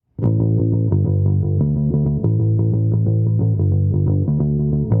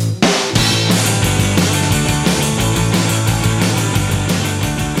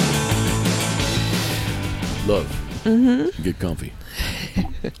comfy.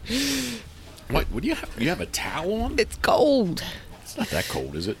 What do you have? You have a towel on? It's cold. It's not that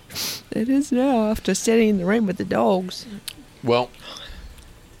cold, is it? It is now after standing in the rain with the dogs. Well,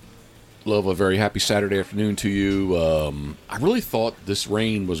 love, a very happy Saturday afternoon to you. I really thought this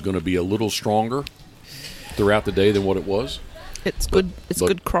rain was going to be a little stronger throughout the day than what it was. It's good. It's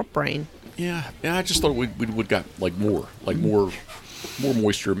good crop rain. Yeah. I just thought we would got more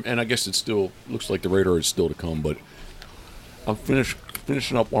moisture, and I guess it still looks like the radar is still to come. But I'm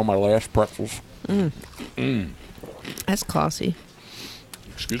finishing up one of my last pretzels. That's classy.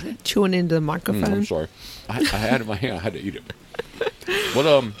 Excuse me? Chewing into the microphone. I'm sorry. I had it in my hand. I had to eat it. What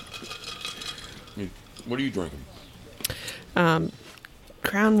are you drinking?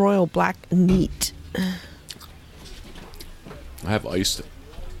 Crown Royal Black Neat. I have iced.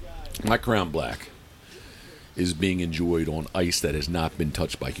 My Crown Black is being enjoyed on ice that has not been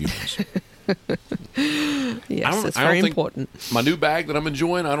touched by humans. Yes, that's very important. My new bag that I'm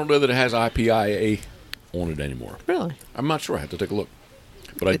enjoying, I don't know that it has IPIA on it anymore. Really? I'm not sure. I have to take a look.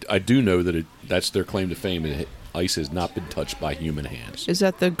 But I do know that that's their claim to fame. Ice has not been touched by human hands. Is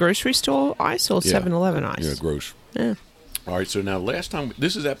that the grocery store ice or 7-Eleven ice? Yeah, gross. Yeah. All right, so now last time,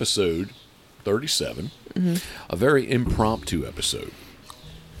 this is episode 37, a very impromptu episode,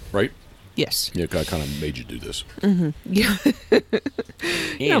 right? Yes. Yeah, I kind of made you do this. Yeah.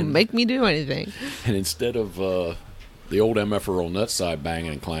 You don't make me do anything. And instead of the old MF on that side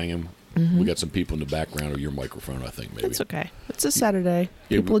banging and clanging, we got some people in the background of your microphone, I think, maybe. It's okay. It's a Saturday.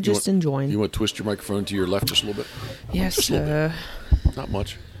 People are just enjoying. You want to twist your microphone to your left just a little bit? Yes, just a little bit. Not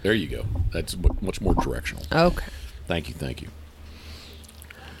much. There you go. That's much more directional. Okay. Thank you.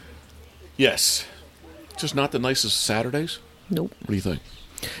 Yes. Just not the nicest Saturdays? Nope. What do you think?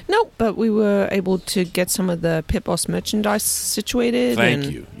 Nope, but we were able to get some of the Pit Boss merchandise situated. Thank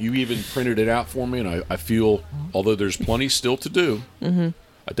you. You even printed it out for me, and I feel, although there's plenty still to do, I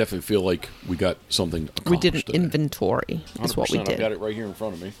definitely feel like we got something accomplished. We did an inventory, is what we did. I've got it right here in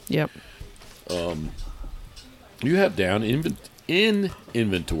front of me. Yep. You have down in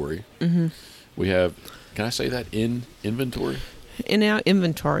inventory. We have, can I say that, in inventory? In our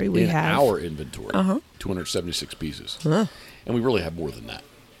inventory, we have... In our inventory, 276 pieces. And we really have more than that.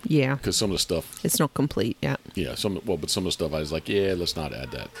 Yeah. Because some of the stuff... It's not complete yet. Yeah, but some of the stuff I was like, yeah, let's not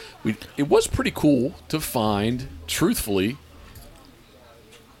add that. It was pretty cool to find, truthfully,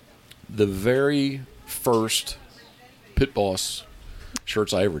 the very first Pit Boss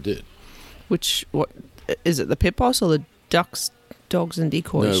shirts I ever did. What is it, the Pit Boss or the Dogs and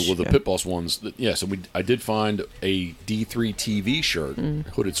Decoys? No, well, the Pit Boss ones, yes. And I did find a D3 TV shirt,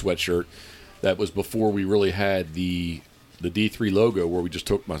 hooded sweatshirt, that was before we really had the D3 logo, where we just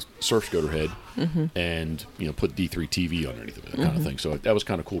took my surf scooter head and put D3 TV underneath it, that kind of thing. So that was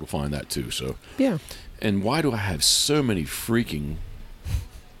kind of cool to find that too. So yeah. And why do I have so many freaking?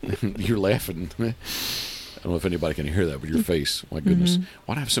 You're laughing. I don't know if anybody can hear that, but your face, my goodness.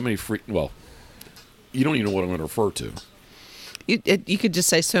 Why do I have so many Well, you don't even know what I'm going to refer to. You could just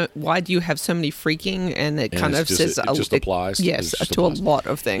say, so why do you have so many freaking? And it kind of says... It just applies. Yes, to a lot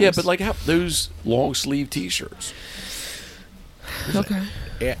of things. Yeah, but like those long-sleeve T-shirts. Okay.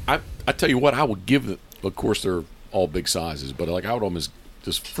 I tell you what, I would give... Of course, they're all big sizes, but I would almost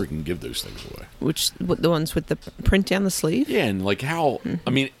just freaking give those things away. The ones with the print down the sleeve? Yeah, and like how... I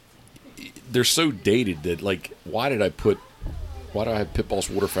mean, they're so dated that, like, why do I have Pit Boss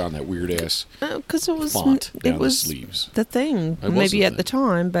Waterfowl in that weird-ass because it was font down it was the sleeves? The thing, maybe at the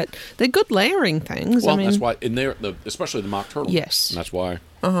time, but they're good layering things. Well, that's why, and especially the mock turtle. Yes. And that's why,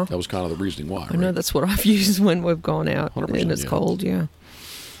 that was kind of the reasoning why, right? I know that's what I've used when we've gone out and it's cold, yeah.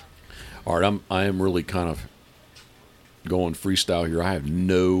 All right, I am really kind of going freestyle here. I have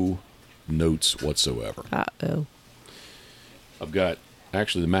no notes whatsoever. Uh-oh. I've got,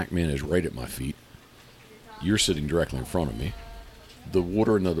 actually, the Mac Man is right at my feet. You're sitting directly in front of me. The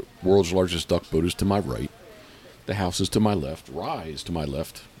water in the world's largest duck boat is to my right. The house is to my left. Rye is to my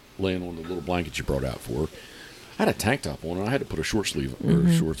left, laying on the little blanket you brought out for her. I had a tank top on, and I had to put a short sleeve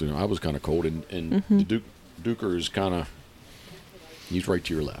or short sleeve. I was kind of cold, and the Duker is kind of, he's right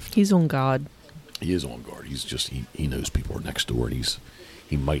to your left. He's on guard. He is on guard. He's just, he knows people are next door, and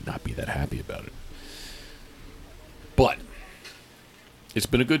he might not be that happy about it. But it's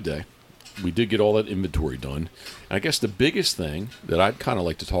been a good day. We did get all that inventory done. And I guess the biggest thing that I'd kind of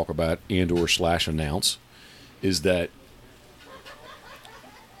like to talk about and/or / announce is that,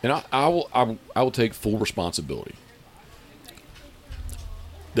 and I will take full responsibility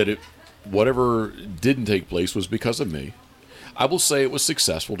that whatever didn't take place was because of me. I will say it was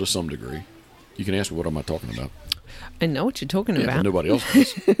successful to some degree. You can ask me what am I talking about. I know what you're talking about. But nobody else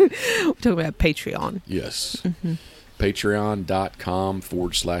does. We're talking about Patreon. Yes.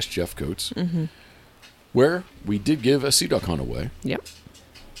 patreon.com/Jeff Coates, where we did give a sea duck hunt away. Yep.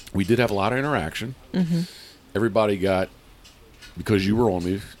 We did have a lot of interaction. Everybody got, because you were on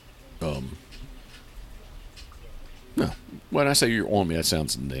me. No, when I say you're on me, that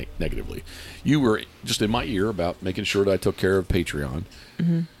sounds negatively. You were just in my ear about making sure that I took care of Patreon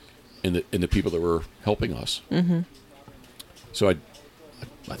and the people that were helping us. So I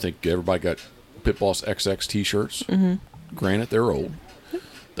think everybody got Pit Boss XX T-shirts. Granted, they're old.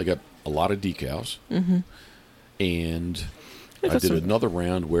 They got a lot of decals. And I did another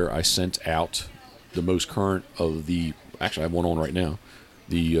round where I sent out the most current of the. Actually, I have one on right now.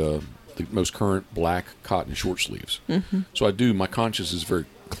 The most current black cotton short sleeves. So I do. My conscience is very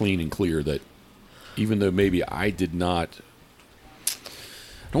clean and clear that even though maybe I did not.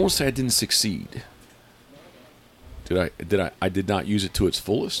 I don't want to say I didn't succeed. I did not use it to its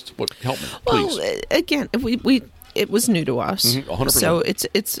fullest. What help me, please? Well, again, it was new to us, 100%. so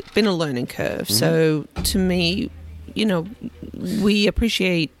it's been a learning curve. So to me, we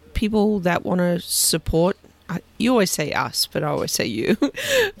appreciate people that want to support. You always say us, but I always say you.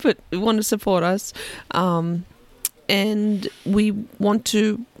 But want to support us, and we want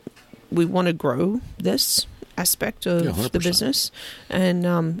to grow this aspect of the business, and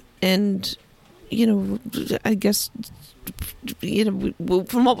I guess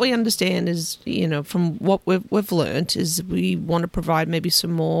from what we understand is from what we've learned is we want to provide maybe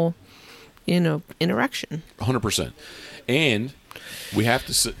some more interaction. 100%, and we have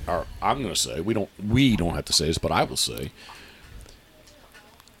to say, or I'm going to say we don't have to say this, but I will say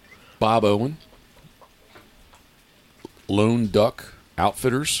Bob Owen, Lone Duck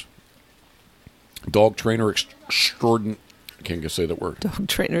Outfitters, dog trainer extraordinary. I can't say that word. Dog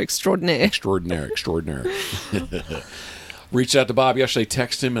trainer extraordinaire. Extraordinaire. Reached out to Bob yesterday,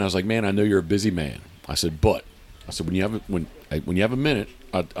 texted him, and I was like, "Man, I know you're a busy man." I said, when you have a minute,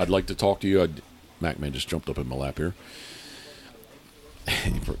 I'd like to talk to you. Mac-Man just jumped up in my lap here.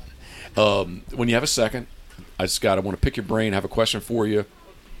 When you have a second, I want to pick your brain, have a question for you.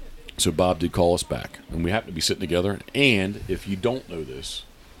 So Bob did call us back, and we happen to be sitting together. And if you don't know this,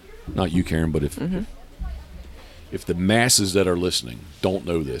 not you, Karen, but if the masses that are listening don't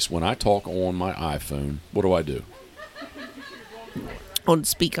know this, when I talk on my iPhone, what do? On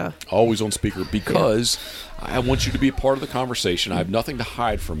speaker. Always on speaker, because I want you to be a part of the conversation. I have nothing to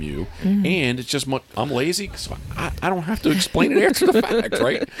hide from you. And it's just I'm lazy, so I don't have to explain it after the fact,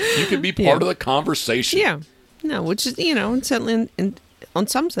 right? You can be part of the conversation. Yeah. No, which is, and certainly on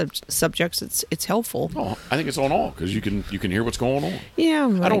some subjects it's helpful. Oh, I think it's on all, because you can hear what's going on.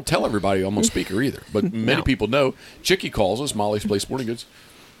 Yeah. Right. I don't tell everybody I'm on speaker either, but many people know. Chicky calls us, Molly's Place Sporting Goods.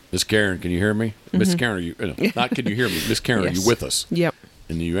 Miss Karen, can you hear me? Miss Karen, are you? Not can you hear me? Miss Karen, yes. Are you with us? Yep.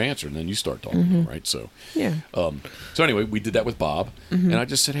 And you answer, and then you start talking, right? So, yeah. So anyway, we did that with Bob, and I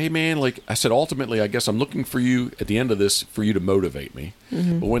just said, "Hey, man, I said, ultimately, I guess I'm looking for you at the end of this for you to motivate me."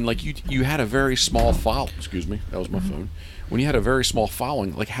 But when you had a very small file, excuse me, that was my phone. When you had a very small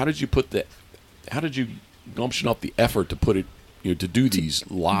following, how did you gumption up the effort to put it, to do these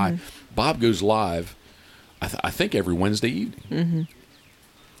live? Bob goes live, I think every Wednesday evening.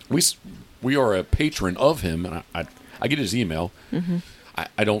 We are a patron of him, and I get his email.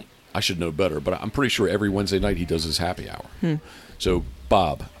 I should know better, but I'm pretty sure every Wednesday night he does his happy hour. So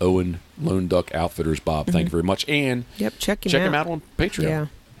Bob Owen, Lone Duck Outfitters, Bob, thank you very much. And check him out on Patreon. Yeah.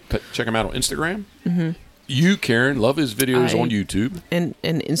 Check him out on Instagram. You, Karen, love his videos on YouTube and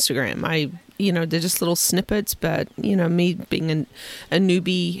Instagram. They're just little snippets, but me being a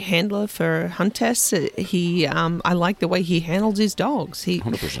newbie handler for hunt tests, I like the way he handles his dogs.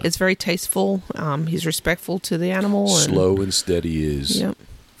 100%. It's very tasteful. He's respectful to the animal. Slow and steady is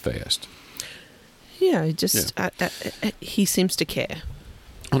fast. Yeah, he seems to care.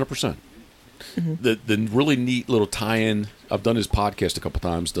 100%. The really neat little tie-in. I've done his podcast a couple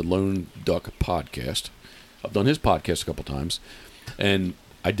times, the Lone Duck Podcast. I've done his podcast a couple times, and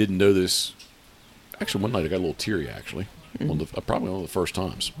I didn't know this. Actually, one night I got a little teary, actually. Probably one of the first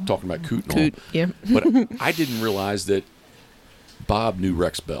times. Talking about Coot and all. Yeah. But I didn't realize that Bob knew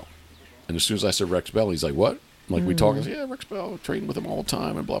Rex Bell. And as soon as I said Rex Bell, he's like, what? We talk, I said, yeah, Rex Bell, trading with him all the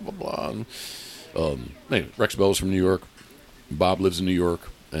time, and blah, blah, blah. And, anyway, Rex Bell is from New York. Bob lives in New York.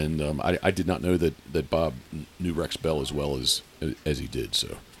 And I did not know that Bob knew Rex Bell as well as he did.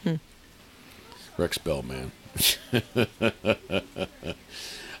 So, Rex Bell, man.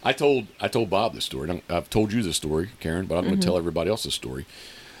 I told Bob this story. I've told you this story, Karen, but I'm going to tell everybody else this story.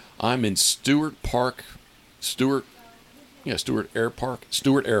 I'm in Stewart Air Park,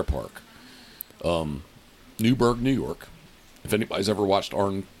 Newburgh, New York. If anybody's ever watched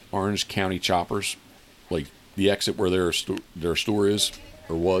Orange County Choppers, the exit where their store is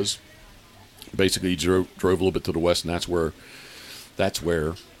or was. Basically, drove a little bit to the west, and that's where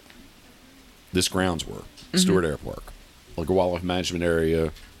this grounds were. Stewart Air Park, like a wildlife management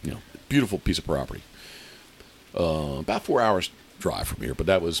area. Beautiful piece of property. About 4 hours drive from here, but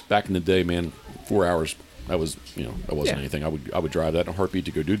that was back in the day, man. 4 hours. That wasn't anything. I would drive that in a heartbeat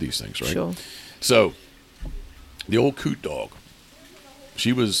to go do these things, right? Sure. So, the old coot dog.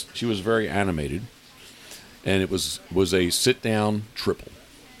 She was very animated, and it was a sit down triple.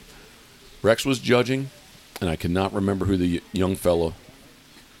 Rex was judging, and I cannot remember who the young fella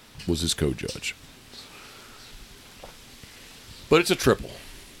was his co-judge. But it's a triple.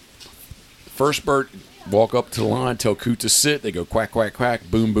 First bird walk up to the line, tell coot to sit. They go quack, quack, quack,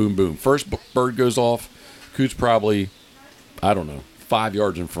 boom, boom, boom. First bird goes off. Coot's probably, 5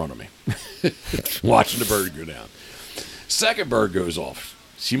 yards in front of me, watching the bird go down. Second bird goes off.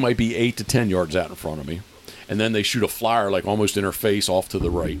 She might be 8 to 10 yards out in front of me. And then they shoot a flyer like almost in her face off to the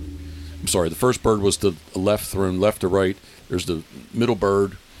right. I'm sorry, the first bird was to the left, thrown left to right. There's the middle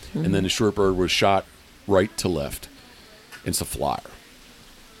bird, and then the short bird was shot right to left. It's a flyer.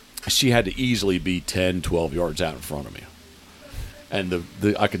 She had to easily be 10, 12 yards out in front of me. And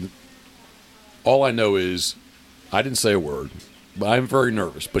all I know is I didn't say a word, but I'm very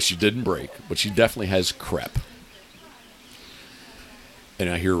nervous, but she didn't break, but she definitely has crep. And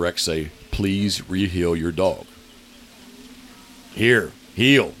I hear Rex say, "Please re-heel your dog." Here,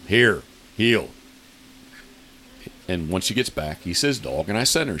 heel. And once she gets back, he says dog, and I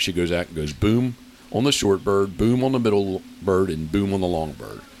send her. She goes out and goes boom on the short bird, boom on the middle bird, and boom on the long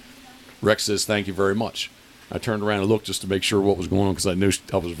bird. Rex says, "Thank you very much." I turned around and looked just to make sure what was going on because I knew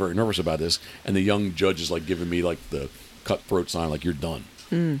I was very nervous about this. And the young judge is like giving me like the cutthroat sign, like you're done.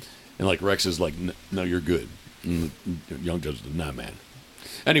 And like Rex is like, "No, you're good." And the young judge is, "Nah, man."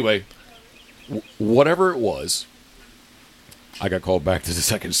 Anyway, whatever it was, I got called back to the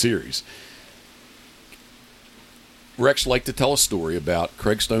second series. Rex liked to tell a story about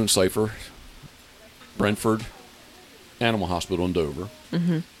Craig Stonecipher, Brentford Animal Hospital in Dover.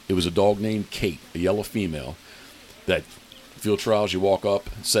 Mm-hmm. It was a dog named Kate, a yellow female, that field trials, you walk up,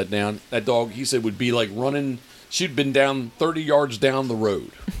 sit down. That dog, he said, would be like running. She'd been down 30 yards down the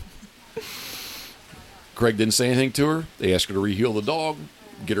road. Craig didn't say anything to her. They asked her to re-heel the dog,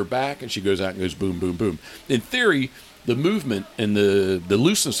 get her back, and she goes out and goes boom, boom, boom. In theory, the movement and the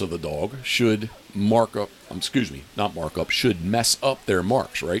looseness of the dog should should mess up their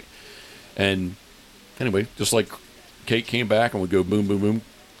marks, right? And anyway, just like Kate came back and would go boom, boom, boom.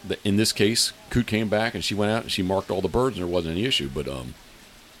 In this case, Coot came back and she went out and she marked all the birds and there wasn't any issue. But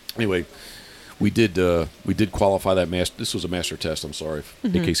anyway, we did qualify that master. This was a master test. I'm sorry,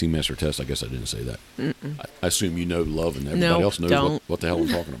 AKC master test. I guess I didn't say that. I assume you know Love and everybody else knows what the hell I'm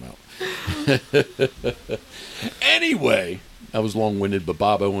talking about. Anyway, I was long-winded, but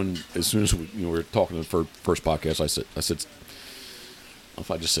Bob Owen, as soon as we were talking in the first podcast, I said, I don't know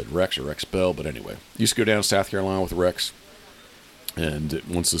if I just said Rex or Rex Bell, but anyway, used to go down to South Carolina with Rex, and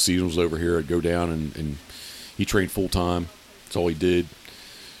once the season was over here, I'd go down and he trained full-time. That's all he did.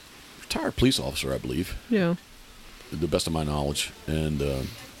 Retired police officer, I believe. Yeah. To the best of my knowledge. And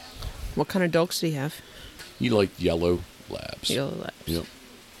what kind of dogs did he have? He liked yellow labs. Yellow labs. Yep.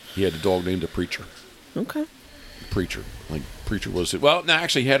 He had a dog named a Preacher. Okay. Preacher. Like, Preacher was it. Well, no,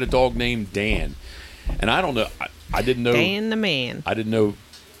 actually, he had a dog named Dan. And I don't know. I didn't know. Dan the man. I didn't know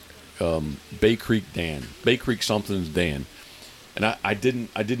Bay Creek Dan. Bay Creek something's Dan. And I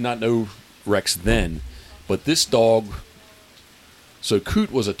did not know Rex then. But this dog. So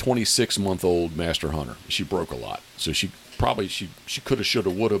Coot was a 26-month-old master hunter. She broke a lot. So she could have, should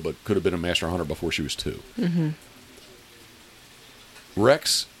have, would have, but could have been a master hunter before she was 2. Mm-hmm.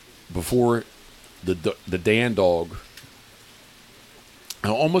 Rex, before the Dan dog, I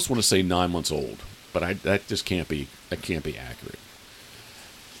almost want to say 9 months old, but that just can't be accurate.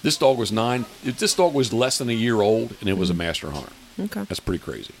 This dog was 9. This dog was less than a year old, and it was a master hunter. Okay, that's pretty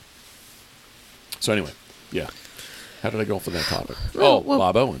crazy. So anyway, yeah. How did I go off on that topic? Well,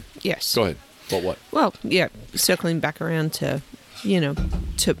 Bob Owen. Yes. Go ahead. What? Well, yeah. Circling back around to,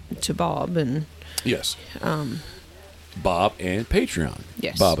 to Bob and yes. Bob and Patreon.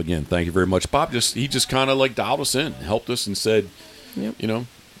 Yes. Bob, again, thank you very much. Bob he just kind of like dialed us in, helped us, and said, yep.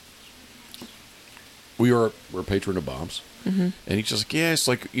 we're a patron of Bob's, and he's just like, yeah, it's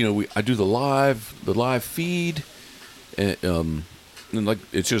like I do the live feed, and like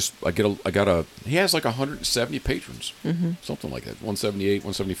it's just he has like 170 patrons, something like that, 178,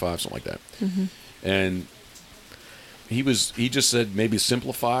 175, something like that, and he just said maybe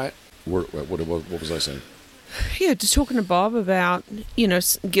simplify it. What was I saying? Yeah, just talking to Bob about,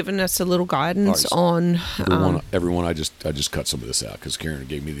 giving us a little guidance on. Everyone, I just cut some of this out because Karen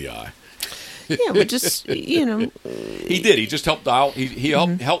gave me the eye. Yeah, but just, He did. He just helped out. He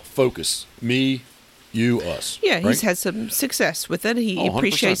helped focus me, you, us. Yeah, right? he's had some success with it. He 100%.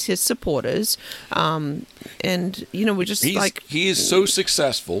 appreciates his supporters. And, we're just He is so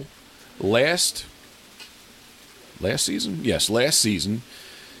successful. Last season? Yes, last season.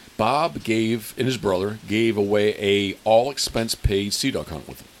 Bob and his brother gave away a all expense paid sea duck hunt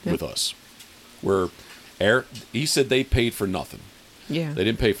with us, where he said they paid for nothing. Yeah, They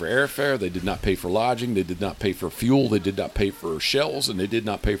didn't pay for airfare. They did not pay for lodging. They did not pay for fuel. They did not pay for shells, and they did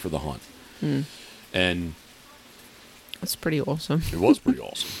not pay for the hunt. And that's pretty awesome. it was pretty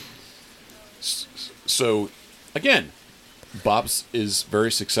awesome. So, again, Bob's is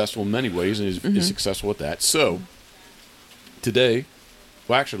very successful in many ways, and is successful at that. So, today.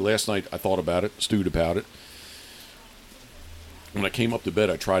 Well, actually, last night I thought about it, stewed about it. When I came up to bed,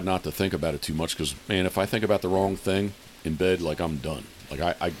 I tried not to think about it too much because, man, if I think about the wrong thing in bed, like, I'm done. Like,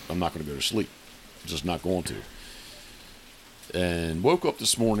 I'm not going to go to sleep. I'm just not going to. And woke up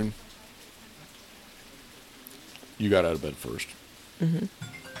this morning. You got out of bed first. Mm-hmm.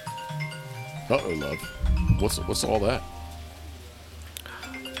 Uh-oh, love. What's all that?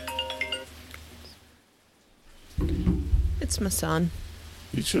 It's my son.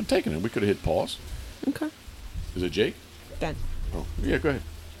 You should have taken it. We could have hit pause. Okay. Is it Jake? Ben. Oh, yeah, go ahead.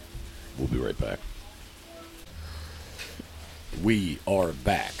 We'll be right back. We are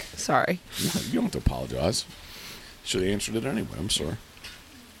back. Sorry. You don't have to apologize. Should have answered it anyway. I'm sorry.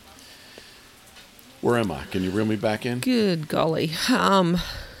 Where am I? Can you reel me back in? Good golly. Yikes.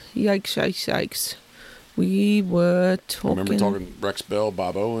 We were talking. Remember talking Rex Bell,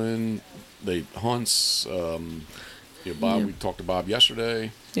 Bob Owen, they hunts. Bob. We talked to Bob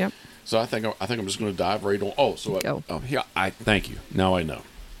yesterday. Yep. So I think I'm just going to dive right on. Oh, so I thank you. Now I know.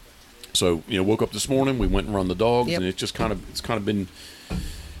 So woke up this morning. We went and run the dogs, and it's kind of been,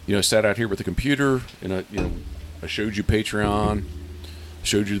 sat out here with the computer, and I showed you Patreon,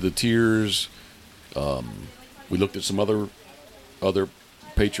 showed you the tiers. We looked at some other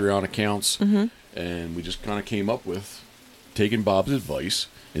Patreon accounts, and we just kind of came up with taking Bob's advice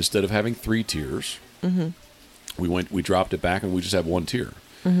instead of having 3 tiers. We dropped it back, and we just have 1 tier.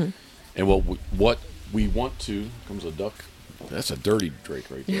 And what we want to comes a duck. That's a dirty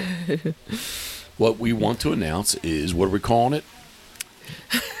Drake right there. What we want to announce is, what are we calling it?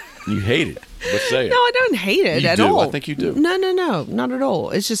 You hate it. Let's say it. No, I don't hate it at all. I think you do. No, not at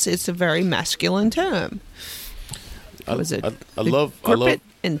all. It's a very masculine term. I love it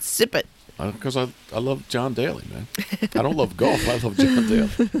and sip it. Because I love John Daly, man. I don't love golf. I love John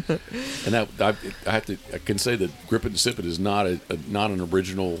Daly. And I can say that grip it and sip it is not an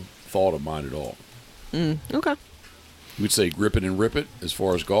original thought of mine at all. Okay. We'd say grip it and rip it as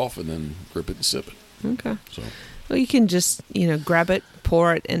far as golf, and then grip it and sip it. Okay. So. Well, you can just grab it,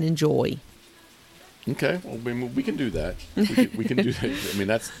 pour it, and enjoy. Okay. Well, we can do that. We can do that. I mean,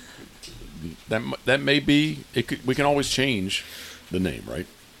 that may be it. We can always change the name, right?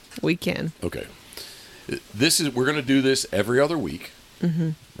 We can. Okay. We're going to do this every other week,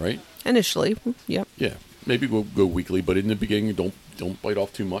 right? Initially, yep. Yeah. Maybe we'll go weekly, but in the beginning, don't bite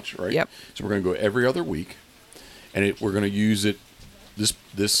off too much, right? Yep. So we're going to go every other week, and we're going to use it. This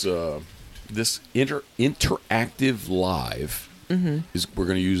interactive live is we're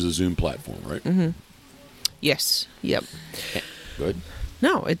going to use the Zoom platform, right? Yes. Yep. Good.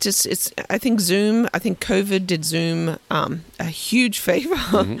 No, I think COVID did Zoom a huge favor.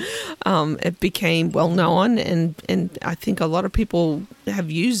 It became well known, and I think a lot of people have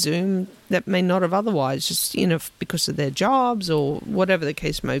used Zoom that may not have otherwise, just because of their jobs or whatever the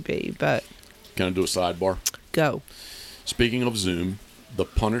case may be. But can I do a sidebar? Go. Speaking of Zoom, the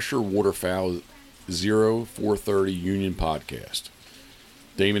Punisher Waterfowl 0430 Union podcast.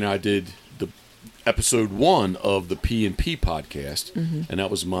 Damon and I did the episode 1 of the P&P podcast, and that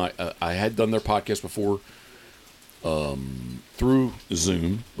was I had done their podcast before through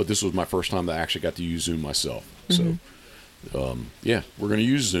Zoom, but this was my first time that I actually got to use Zoom myself. So, we're going to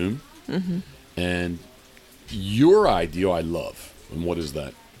use Zoom, and your idea I love. And what is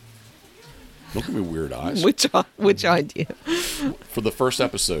that? Don't give me weird eyes. Which idea? For the first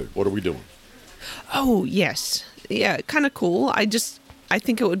episode, what are we doing? Oh, yes. Yeah, kind of cool. I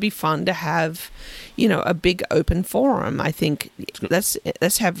think it would be fun to have, a big open forum. I think let's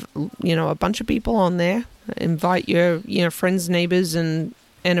have, a bunch of people on there. Invite your friends, neighbors, and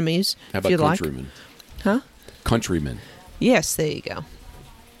enemies. How about countrymen? Huh? Countrymen. Yes, there you go.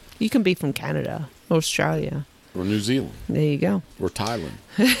 You can be from Canada or Australia. Or New Zealand. There you go. Or Thailand.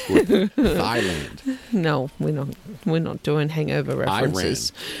 Or Thailand. No, we're not doing hangover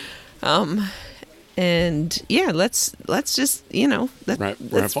references. And yeah, let's just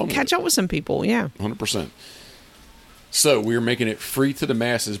let's catch up with some people. Yeah, 100%. So we're making it free to the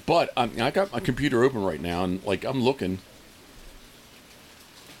masses, but I got my computer open right now, and like I'm looking.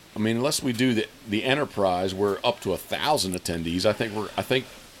 I mean, unless we do the enterprise, we're up to 1,000 attendees. I think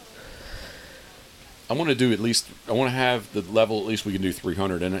I want to do at least. I want to have the level at least we can do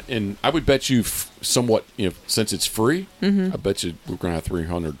 300, and I would bet you somewhat. Since it's free, I bet you we're going to have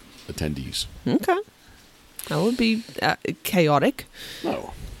 300 attendees. Okay, that would be chaotic.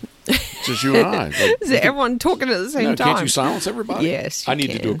 No, it's just you and I. Like, is everyone talking at the same time? Can't you silence everybody? Yes, I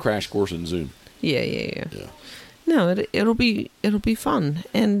need to do a crash course in Zoom. Yeah. No, it'll be fun,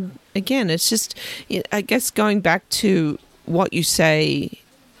 and again, it's just I guess going back to what you say.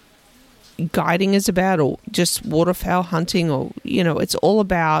 Guiding is about, or just waterfowl hunting, or it's all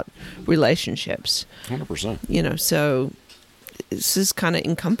about relationships. 100%. So this is kind of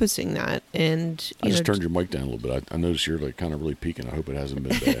encompassing that. And I just turned your mic down a little bit. I noticed you're like kind of really peaking. I hope it hasn't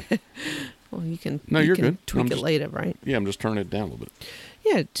been bad. Well, you can. No, you're good. Tweak it later, right? Yeah, I'm just turning it down a little bit.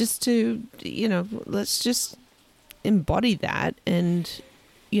 Yeah, just to let's just embody that, and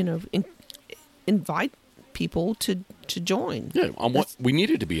invite people to join. Yeah, we need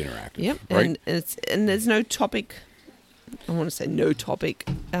it to be interactive. Yep, right? and there's no topic. I want to say no topic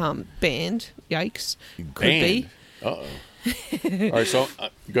banned. Yikes! Could be. Uh-oh. All right, so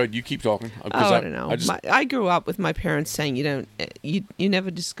go ahead. You keep talking. I don't know. I grew up with my parents saying you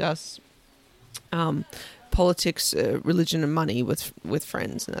never discuss politics, religion, and money with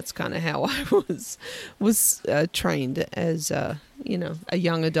friends, and that's kind of how I was trained as a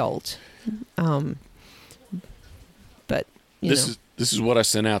young adult. But this is what I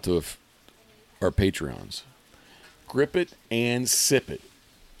sent out to our Patreons. Grip it and sip it.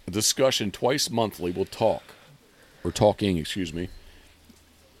 A discussion twice monthly. We'll talk. We're talking, excuse me.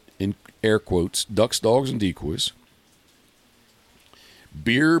 In air quotes, ducks, dogs, and decoys.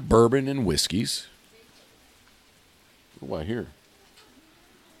 Beer, bourbon, and whiskeys. What do I hear?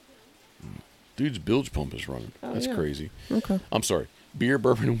 Dude's bilge pump is running. That's crazy. Okay. I'm sorry. Beer,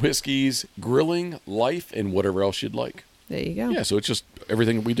 bourbon, and whiskeys, grilling, life, and whatever else you'd like. There you go. Yeah, so it's just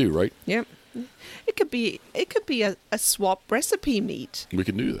everything that we do, right? Yep. It could be a swap recipe meet. We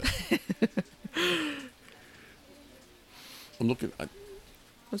can do that. I'm looking.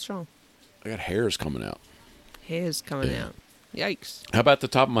 What's wrong? I got hairs coming out. Hairs coming out. Yikes. How about the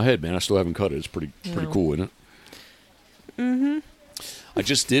top of my head, man? I still haven't cut it. It's pretty cool, isn't it? Mm-hmm. I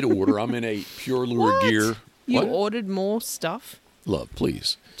just did order. I'm in a Pure Lure gear. You ordered more stuff? Love,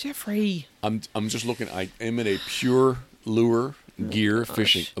 please. Jeffrey. I'm just looking. I am in a Pure Lure gear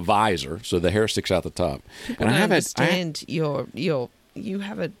fishing visor, so the hair sticks out the top. People don't understand you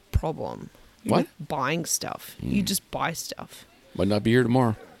have a problem. What? With buying stuff. You just buy stuff. Might not be here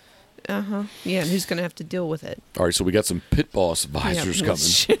tomorrow. Uh-huh. Yeah, and who's going to have to deal with it? All right, so we got some Pit Boss visors coming.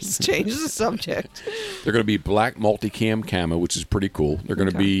 Let's change the subject. They're going to be black multicam camo, which is pretty cool. They're going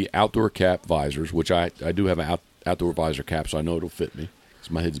to be outdoor cap visors, which I do have an outdoor visor cap, so I know it'll fit me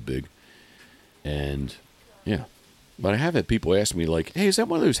because my head's big. And, yeah. But I have had people ask me, like, hey, is that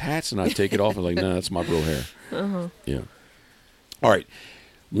one of those hats? And I take it off and like, no, that's my real hair. Uh-huh. Yeah. All right.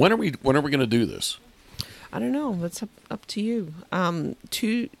 When are we going to do this? I don't know. That's up to you.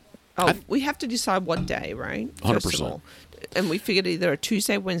 We have to decide what day, right? 100%. And we figured either a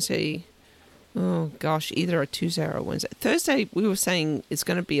Tuesday, Wednesday. Oh gosh, either a Tuesday or a Wednesday. Thursday, we were saying it's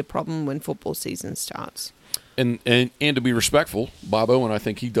going to be a problem when football season starts. And to be respectful, Bob Owen, I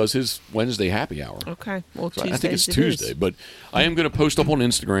think he does his Wednesday happy hour. Okay, well, so I think it's Tuesday, but I am going to post up on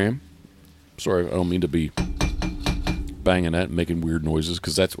Instagram. Sorry, I don't mean to be banging that and making weird noises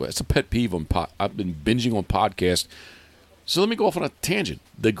because that's a pet peeve on I've been binging on podcasts. So let me go off on a tangent.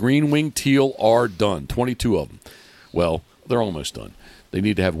 The green wing teal are done. 22 of them. Well, they're almost done. They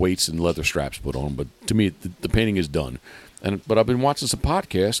need to have weights and leather straps put on, but to me, the painting is done. But I've been watching some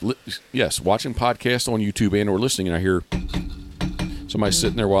podcasts. Watching podcasts on YouTube and or listening, and I hear somebody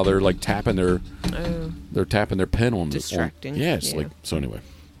sitting there while they're like tapping they're tapping their pen on distracting. So anyway.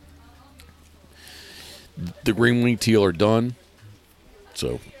 The green wing teal are done.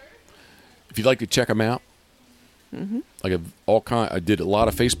 So if you'd like to check them out, I did a lot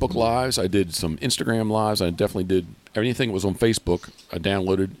of Facebook lives. I did some Instagram lives. I definitely did everything that was on Facebook. I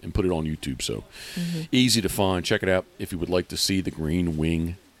downloaded and put it on YouTube. So easy to find. Check it out if you would like to see the green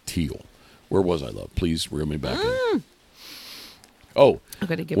wing teal. Where was I, love? Please reel me back in. Oh, I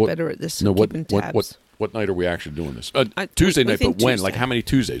got to get better at this. No, keeping tabs. What night are we actually doing this? we Tuesday night, think but when? Tuesday. Like how many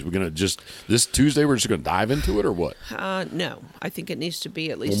Tuesdays? We're gonna just this Tuesday? We're just gonna dive into it, or what? No, I think it needs to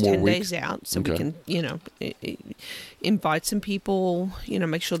be at least One more 10 week? days out so we Okay. can, invite some people,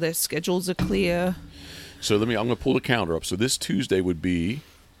 make sure their schedules are clear. So I'm gonna pull the calendar up. So this Tuesday would be.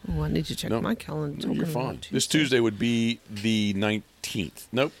 Oh, I need to check No, my calendar. No, you're Talking about fine. This Tuesday would be the 19th.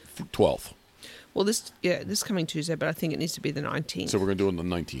 Nope, 12th. Well, this coming Tuesday, but I think it needs to be the 19th. So we're gonna do it on the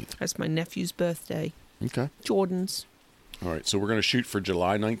 19th. That's my nephew's birthday. Okay. Jordan's. All right. So we're gonna shoot for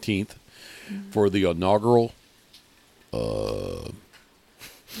July 19th for the inaugural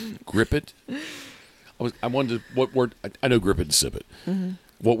Grip It. I wanted to, what word? I know Grip It and Sip It. Mm-hmm.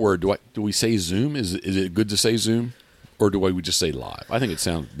 What word do we say? Zoom? Is it good to say Zoom, or do we just say live? I think it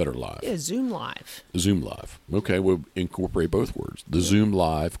sounds better live. Yeah, Zoom Live. Zoom Live. Okay, we'll incorporate both words. The Zoom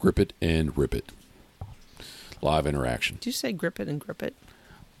Live, Grip It and Rip It. Live interaction. Do you say grip it and grip it?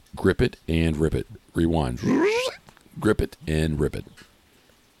 Grip it and rip it. Rewind. Grip it and rip it.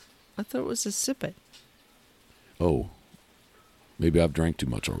 I thought it was a sip it. Oh, maybe I've drank too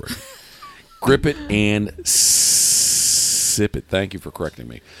much already. Grip it and sip it. Thank you for correcting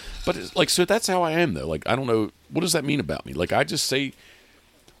me. But it's like, so that's how I am though. Like, I don't know, what does that mean about me? Like, I just say,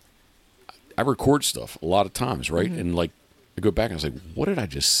 I record stuff a lot of times, right? And like, I go back and I say, what did I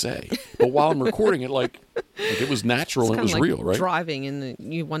just say? But while I'm recording it, like it was natural and it was like real, right? Driving and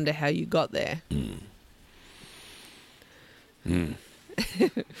you wonder how you got there.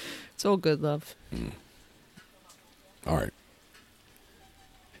 It's all good, love. All right.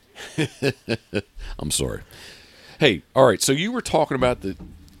 I'm sorry. Hey, all right. So you were talking about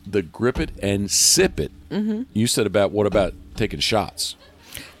the grip it and sip it. Mm-hmm. You said what about taking shots?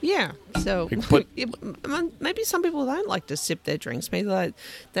 Yeah. So But- maybe some people don't like to sip their drinks. Maybe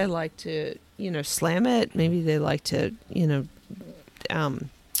they like to, slam it. Maybe they like to,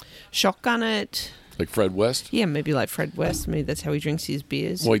 shotgun it. Like Fred West? Yeah, maybe like Fred West. Maybe that's how he drinks his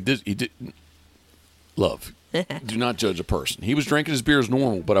beers. Well, he did. Love, do not judge a person. He was drinking his beer as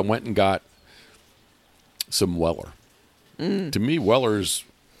normal, but I went and got some Weller. To me, Weller is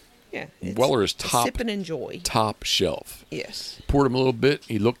it's top sip and enjoy. top shelf. Yes. Poured him a little bit.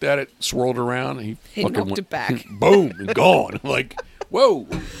 He looked at it, swirled around. And He fucking knocked it back. Boom, and gone. I'm like, whoa.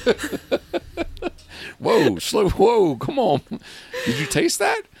 Whoa, slow. Whoa, come on. Did you taste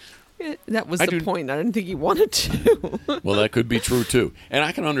that? Yeah, that was I the do- point. I didn't think he wanted to. Well, that could be true too. And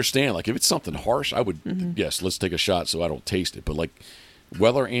I can understand, like, if it's something harsh, I would, Mm-hmm. yes, let's take a shot so I don't taste it. But like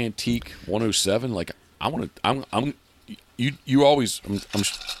Weller Antique 107, like, I want to, you always,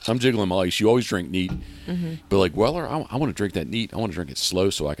 I'm jiggling my ice. You always drink neat. Mm-hmm. But like Weller, I want to drink that neat. I want to drink it slow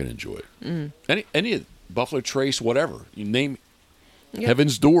so I can enjoy it. Mm. Any of Buffalo Trace, whatever, you name Yep.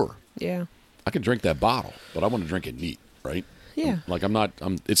 Heaven's Door. Yeah. I can drink that bottle, but I want to drink it neat, right? Yeah. Like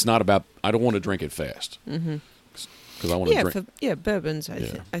it's not about, I don't want to drink it fast. Because I want to Yeah, drink. bourbons.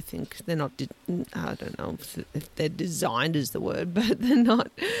 I think they're not. I don't know if they're designed is the word, but they're not.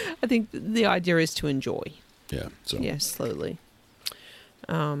 I think the idea is to enjoy. Yeah. So. Yeah, slowly.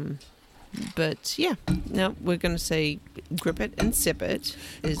 But yeah, no, we're going to say grip it and sip it.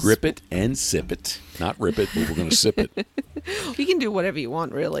 Grip it and sip it. Not rip it, but we're going to sip it. You can do whatever you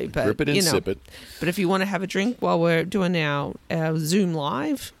want, really. But Grip it and sip it. But if you want to have a drink while we're doing our Zoom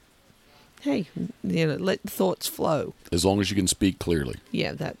live, hey, let thoughts flow. As long as you can speak clearly.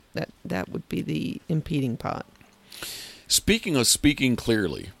 Yeah, that would be the impeding part. Speaking of speaking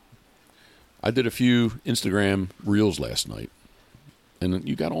clearly, I did a few Instagram reels last night, and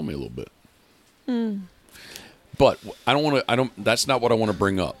you got on me a little bit. But that's not what I want to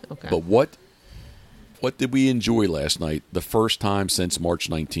bring up. Okay. But what did we enjoy last night, the first time since March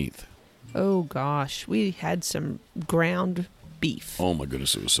 19th? Oh gosh, we had some ground beef. Oh my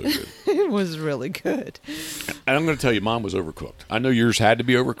goodness, it was so good. It was really good. And I'm going to tell you, mine was overcooked. I know yours had to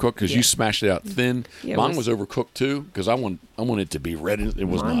be overcooked because Yeah. you smashed it out thin. Yeah, it mine was was- overcooked too because I want it to be red. It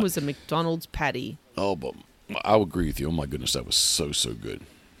was Mine not. was a McDonald's patty. Oh, but I would agree with you. Oh my goodness, that was so good.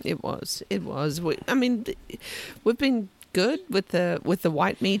 It was. We've been good with the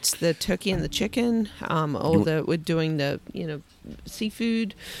white meats, the turkey and the chicken. We're doing the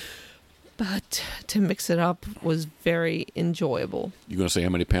seafood, but to mix it up was very enjoyable. You going to say how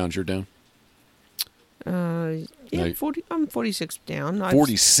many pounds you're down? Yeah, No. 40. I'm 46 down.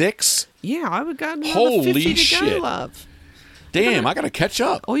 46? Yeah, I would go another Holy 50 to shit. go, love. Damn, I got to catch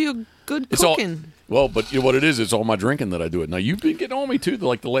up. Oh, you're good It's all cooking. well, but you know what it is? It's all my drinking that I do it. Now you've been getting on me too.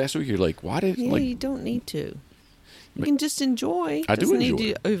 Like the last week, you're like, why did Yeah, like? you don't need to. You can just enjoy. I do Doesn't enjoy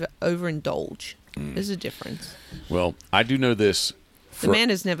need to overindulge. There's a difference. Well, I do know this. The man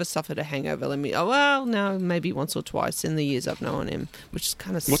has never suffered a hangover. No, maybe once or twice in the years I've known him, which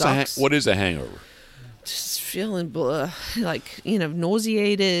kind of sucks. What is a hangover? Just feeling like,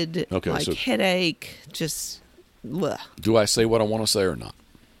 nauseated, Okay, like so- headache, just bleh. Do I say what I want to say or not?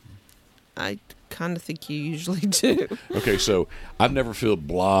 I kind of think you usually do. Okay, so I've never felt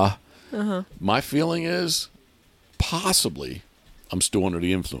blah. My feeling is possibly I'm still under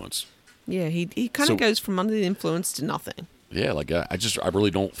the influence. Yeah, he kind So- of goes from under the influence to nothing. Yeah, like I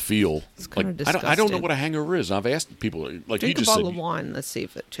really don't feel like kinda I don't know disgusting. what a hangover is. I've asked people like Drink you a just bottle said. of wine. Let's see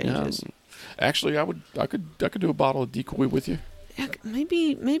if it Yeah, changes. actually, I could do a bottle of decoy with you. Yeah,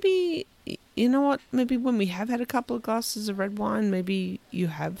 maybe you know what? Maybe when we have had a couple of glasses of red wine, maybe you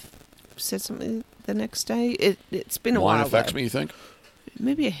have said something the next day. It's been a Wine while. affects though. me, you think?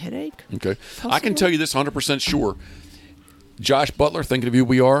 Maybe a headache. Okay. I Possibly. can tell you this 100% sure. Josh Butler, thinking of you,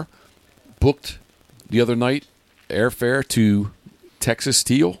 we are, booked the other night airfare to Texas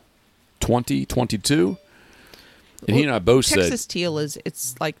Steel 2022. And he and I both Texas said teal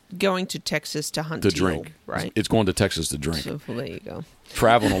it's like going to Texas to hunt to teal, drink. right? It's going to Texas to drink. So well, there you go.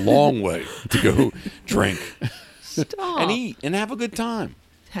 Traveling a long way to go drink Stop. and eat and have a good time.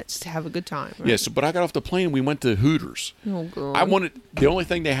 Just have a good time. Right? Yes, but I got off the plane and we went to Hooters. Oh god. I wanted the only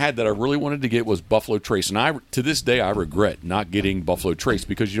thing they had that I really wanted to get was Buffalo Trace, and I to this day I regret not getting Buffalo Trace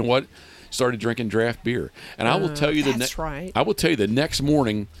because you know what? Started drinking draft beer, and I will tell you that's right. I will tell you the next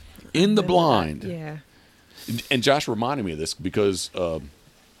morning in the blind. Yeah. And Josh reminded me of this because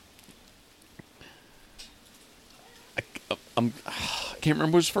I can't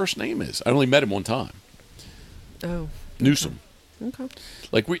remember what his first name is. I only met him one time. Oh. Newsom. Okay.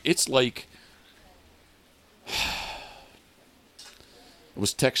 Like it's like I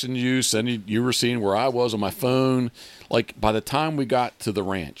was texting you, sending you were seeing where I was on my phone. Like by the time we got to the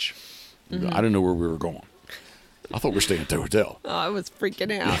ranch, I didn't know where we were going. I thought we were staying at the hotel. Oh, I was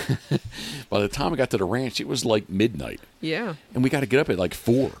freaking out. By the time we got to the ranch, it was like midnight, Yeah. and we got to get up at like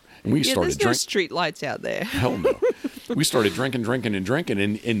 4. And we Yeah, started there's no drinking. street lights out there. Hell no. We started drinking,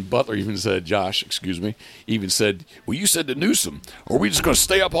 and Butler even said, Josh, excuse me, even said, well, you said to Newsom, are we just going to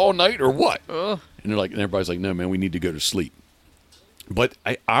stay up all night or what? Ugh. And they're like, and everybody's like, no, man, we need to go to sleep. But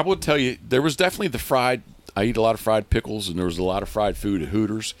I will tell you, there was definitely the fried, I eat a lot of fried pickles, and there was a lot of fried food at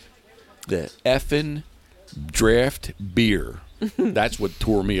Hooters. The effing draft beer, that's what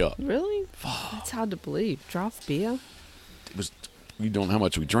tore me up. Really? That's hard to believe. Draft beer? It was, you don't know how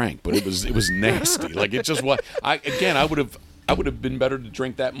much we drank, but it was nasty. Like it just was. I would have been better to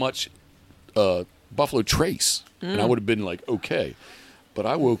drink that much Buffalo Trace, and I would have been like okay. But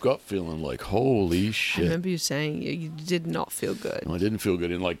I woke up feeling like holy I shit. remember you saying you did not feel good. I didn't feel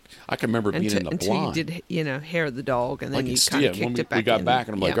good, and like I can remember being in the Until blind. you did, hair of the dog, and then Like you kind of when kicked it back we got in. back,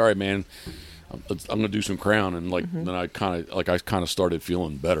 and I'm like, Yeah. all right, man, I'm gonna do some Crown, and like Mm-hmm. then I kind of started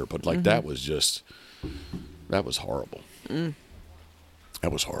feeling better, but like that was horrible.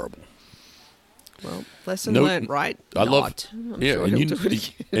 That was horrible. Well, lesson No- learned, right? I love, Not. I'm yeah, sure and he'll you do it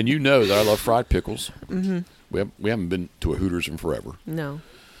again. and you know that I love fried pickles. Mm-hmm. We haven't been to a Hooters in forever, No.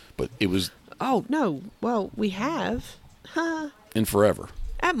 but it was Oh, no. Well, we have. in forever.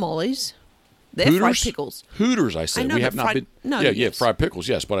 At Molly's. They're fried Hooters, pickles. Hooters. I said I know, we but have not fried- been. no, yeah, yes. fried pickles.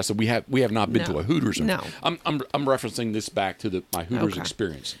 Yes, but I said we have not been No. to a Hooters. No. I'm referencing this back to my Hooters Okay.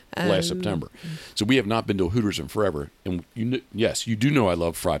 experience last September. So we have not been to a Hooters in forever, and yes, you do know I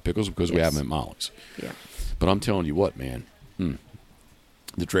love fried pickles because we Yes. have them at Molly's. Yeah. But I'm telling you what, man,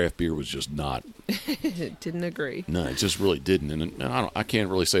 the draft beer was just not. Didn't agree. No, it just really didn't, and I can't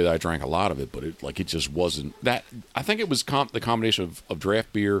really say that I drank a lot of it, but it just wasn't that. I think it was the combination of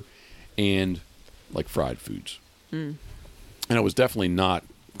draft beer and like fried foods, and I was definitely not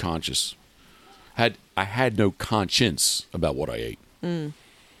conscious. I had no conscience about what I ate Okay.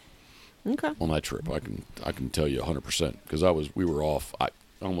 on that trip. I can tell you 100% because we were off. I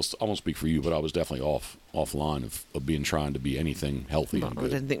almost speak for you, but I was definitely offline of being trying to be anything healthy Well, and I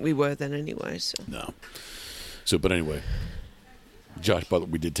good. didn't think we were then anyway. So. No. So, but anyway, Josh Butler,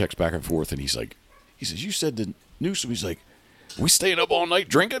 we did text back and forth, and he says, you said to Newsom, he's like, we staying up all night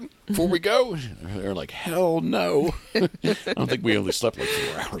drinking before we go? They're like, hell no. I don't think we only slept like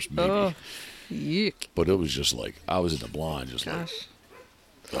 4 hours, maybe. Oh, yuck. But it was just like, I was in the blind, just Gosh.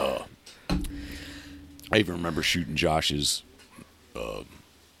 like, I even remember shooting Josh's,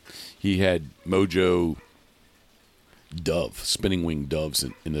 he had Mojo spinning wing doves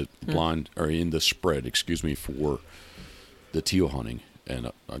in the blind, or in the spread, excuse me, for the teal hunting.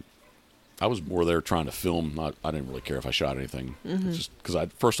 And I was more there trying to film. I didn't really care if I shot anything, just because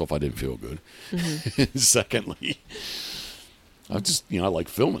first off, I didn't feel good. Secondly, I just, I like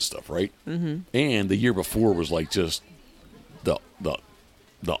filming stuff, right? And the year before was like just the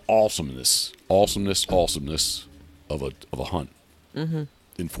awesomeness of a hunt.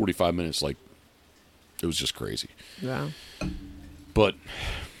 In 45 minutes, like It was just crazy. Wow. But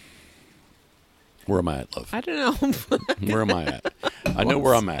where am I at, love? I don't know. Where am I at? I know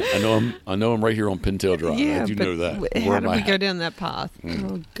where I'm at. I know I'm right here on Pintail Drive. Yeah, I do but know that. How Where did am I we go at? down that path?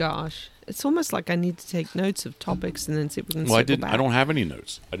 Oh gosh, it's almost like I need to take notes of topics and then see if we can. Well, I circle didn't. Back. I don't have any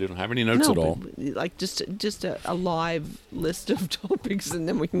notes. I didn't have any notes no, at all. but, like just a live list of topics, and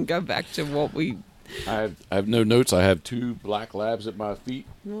then we can go back to what we. I have no notes. I have 2 black labs at my feet.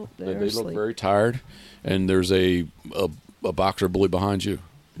 Well, They they're look asleep. very tired, and there's a boxer bully behind you.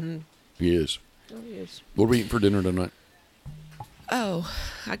 He is. Oh, yes. What are we eating for dinner tonight? Oh,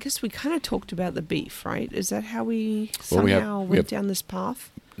 I guess we kind of talked about the beef, right? Is that how we Well, somehow we went have- down this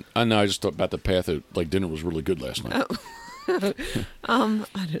path? I know. I just thought about the path. Like dinner was really good last night. I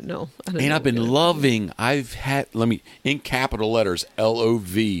don't know. And know I've been what- loving. I've had. Let me in capital letters.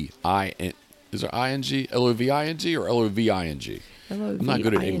 LOVIN. Is there ING? LOVING or LOVING? I'm not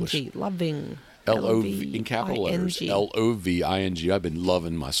good at English. L-O-V-I-N-G, loving. LOV in capital letters. LOVING. I've been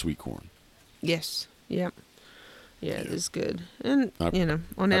loving my sweet corn. Yes. Yep. Yeah, it is good. And I-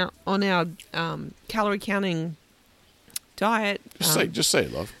 on our calorie counting diet, Just say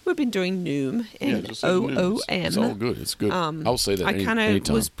it, love. we've been doing Noom and just say news. It's all OOM. good. It's good. I'll say that I kind of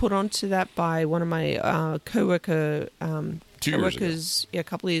anytime. was put onto that by one of my 2 years ago. coworkers a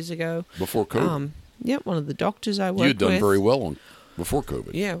couple of years ago. Before COVID. Yeah, one of the doctors I work you had done with. very well before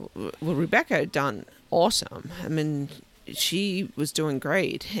COVID. Yeah, well, Rebecca had done awesome. I mean, she was doing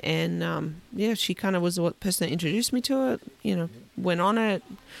great, and yeah, she kind of was the person that introduced me to it. You know, went on it,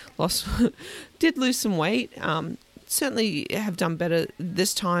 did lose some weight. Certainly have done better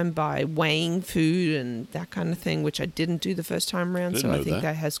this time by weighing food and that kind of thing, which I didn't do the first time around. Didn't So I know think that.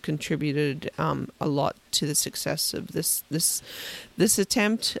 that has contributed a lot to the success of this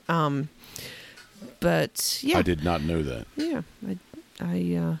attempt. But yeah, I did not know that. yeah,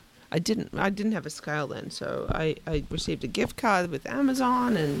 I didn't have a scale then, so I received a gift card with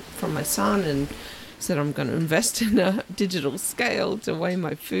Amazon and from my son, and said I'm going to invest in a digital scale to weigh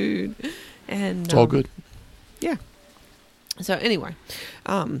my food, and It's all good. Yeah. So anyway,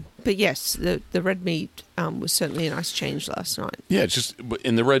 but yes, the red meat was certainly a nice change last night. Yeah, it's just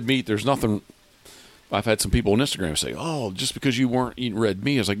in the red meat. There's nothing. I've had some people on Instagram say, "Oh, just because you weren't eating red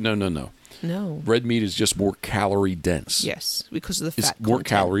meat," I was like, "No. No. Red meat is just more calorie dense. Yes, because of the It's fat more content.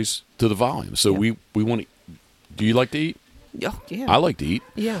 calories to the volume. So Yeah. we want to. Do you like to eat? Oh, yeah. I like to eat.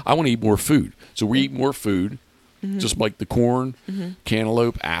 Yeah. I want to eat more food. So we eat more food, just like the corn,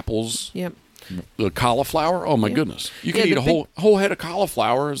 cantaloupe, apples, Yep. the cauliflower. Oh my Yeah. goodness! You Yeah, can eat the a whole head of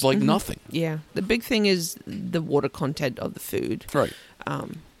cauliflower is like nothing. Yeah. The big thing is the water content of the food. Right.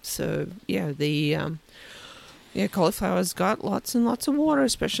 So yeah, the cauliflower's got lots and lots of water,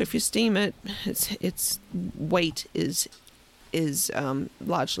 especially if you steam it. Its weight is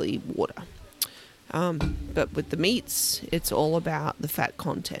largely water. But with the meats, it's all about the fat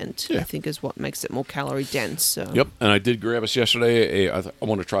content. Yeah. I think is what makes it more calorie dense. So. Yep. And I did grab us yesterday. I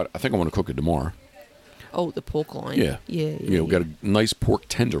want to try. I think I want to cook it tomorrow. Oh, the pork loin. Yeah. Yeah. We got a nice pork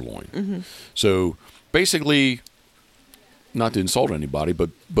tenderloin. So basically, not to insult anybody, but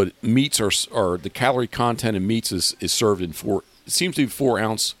meats are the calorie content in meats is served in it seems to be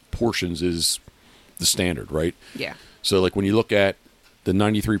 4-ounce portions is the standard, right? Yeah. So like when you look at the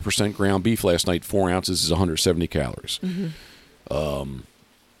 93% ground beef last night, 4 ounces is 170 calories.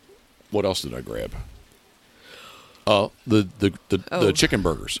 What else did I grab? The chicken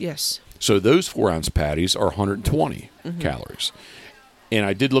burgers. Yes. So those 4-ounce patties are 120 calories. And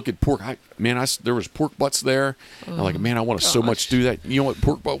I did look at pork. There was pork butts there. I'm like, man, I want to so much do that. You know what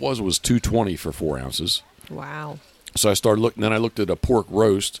pork butt was? It was 220 for 4 ounces. Wow. So I started looking. Then I looked at a pork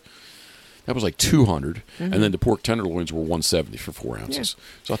roast. That was like 200. And then the pork tenderloins were 170 for 4 ounces. Yeah.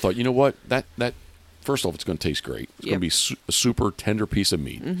 So I thought, you know what? That first off, it's going to taste great. It's going to be a super tender piece of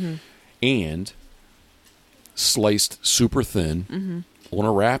meat. And sliced super thin on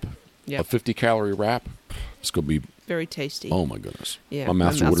a wrap, Yep. a 50-calorie wrap. It's going to be, Very tasty. oh my goodness. Yeah, My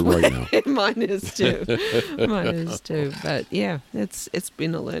mouth's watering right now. Mine is too. Mine is too. But yeah, it's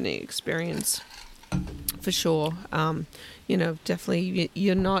been a learning experience for sure. Definitely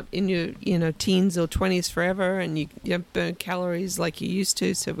you're not in your teens or 20s forever, and you don't burn calories like you used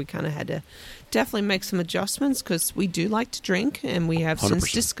to. So we kind of had to definitely make some adjustments because we do like to drink, and we have since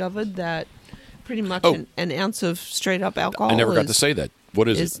 100%. discovered that pretty much Oh. an ounce of straight up alcohol. I never got to say that. What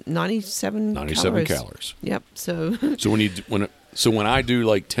is it? 97 97 calories. calories. Yep. So So when I do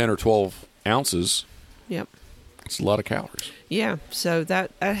like 10 or 12 ounces, yep. it's a lot of calories. Yeah, so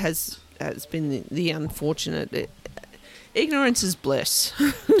that has been the unfortunate. Ignorance is bliss,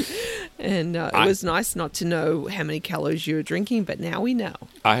 And it was nice not to know how many calories you were drinking, but now we know.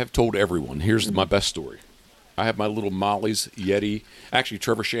 I have told everyone. Here's my best story. I have my little Molly's Yeti. Actually,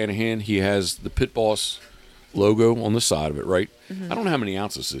 Trevor Shanahan, he has the Pit Boss logo on the side of it, right? I don't know how many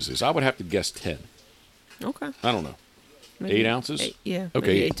ounces this is. I would have to guess 10. Okay. I don't know. Maybe 8 ounces? Yeah.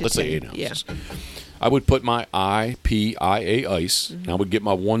 Okay, maybe let's say 10. 8 ounces. Yeah. I would put my IPIA ice, and I would get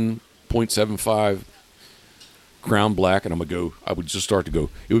my 1.75 Crown Black, and I would just start to go.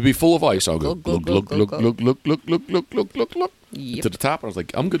 It would be full of ice. I'll go, glug, glug, glug, glug, glug, glug, glug, glug, glug, glug, glug, to the top. And I was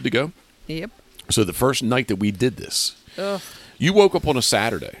like, I'm good to go. Yep. So the first night that we did this, you woke up on a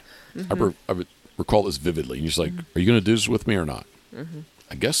Saturday. I recall this vividly. And you're just like, are you going to do this with me or not?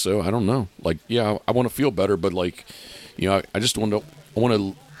 I guess so. I don't know. Like, yeah, I want to feel better, but like, I just want to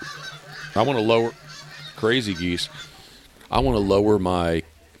lower, crazy geese. I want to lower my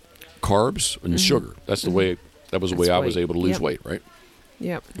carbs and sugar. That's the way. That was the way I was able to lose weight, right?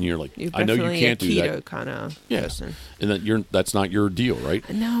 Yep. And you're like, You're I know you can't do that. keto kind of Yeah. person. And that's not your deal, right?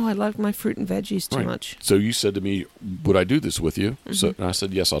 No, I like my fruit and veggies too much. So you said to me, would I do this with you? So and I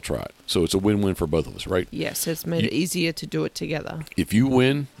said, yes, I'll try it. So it's a win-win for both of us, right? Yes, it's made it easier to do it together. If you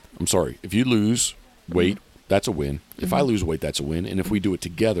if you lose weight, that's a win. If I lose weight, that's a win. And if we do it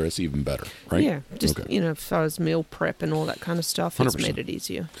together, it's even better, right? Yeah, just, as far as meal prep and all that kind of stuff, it's 100%. made it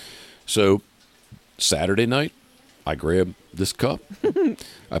easier. So Saturday night, I grab this cup.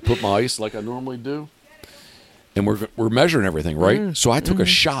 I put my ice like I normally do. And we're measuring everything, right? So I took a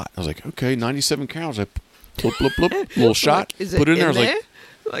shot. I was like, okay, 97 calories. I blip, blip, blip, little shot. Is put it in there. I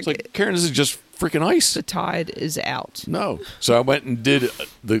Like, was like, Karen, this is just freaking ice. the tide is out. No. So I went and did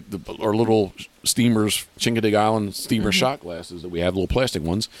our little steamers, Chincoteague Island steamer shot glasses that we have, little plastic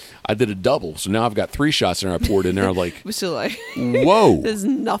ones. I did a double. So now I've got 3 shots in there. I poured in there. I'm like, We're still like, whoa. there's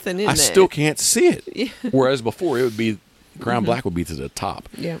nothing in I there. still can't see it. Whereas before, it would be, Crown Black would be to the top.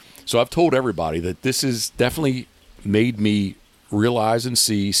 Yeah. So I've told everybody that this has definitely made me realize and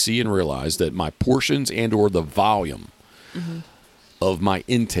see and realize that my portions and or the volume of my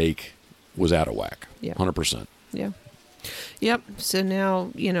intake was out of whack. Yeah. 100%. Yeah. Yep. So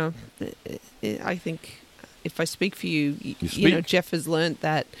now, I think if I speak for you, Jeff has learned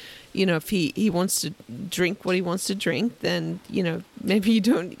that, if he wants to drink what he wants to drink, then, maybe you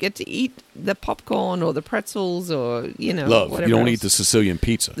don't get to eat the popcorn or the pretzels or, Love, whatever you don't else. eat the Sicilian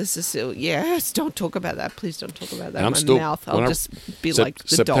pizza. The Sicilian, yes, don't talk about that. Please don't talk about that. And I'm My still, mouth, I'll just be like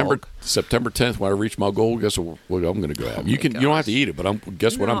the September, dog. September 10th, when I reach my goal, guess what I'm going to go have? You don't have to eat it, but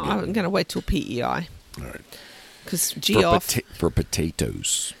guess what I'm No, getting? I'm going to wait till PEI. All right. Because For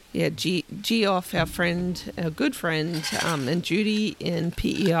potatoes. Yeah, Geoff, our good friend, and Judy in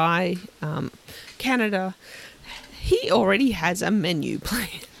PEI, Canada, he already has a menu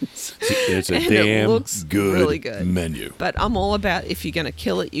planned. It's a And damn it looks good, really good menu. But I'm all about, if you're going to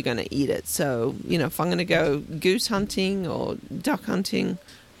kill it, you're going to eat it. So, if I'm going to go goose hunting or duck hunting,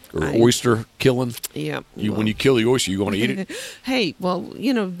 Or oyster killing. yeah. When you kill the oyster, you going to eat it? Hey, well,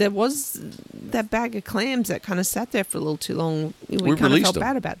 there was that bag of clams that kind of sat there for a little too long. We kind of released felt them.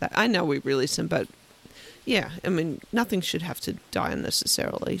 bad about that. I know we released them, but yeah, I mean, nothing should have to die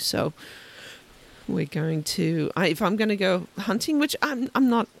unnecessarily. So we're going to. If I'm going to go hunting, which I'm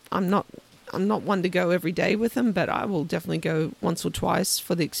not one to go every day with them, but I will definitely go once or twice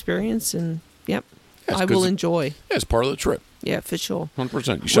for the experience, and yep, I will enjoy. Yeah, it's part of the trip. Yeah, for sure.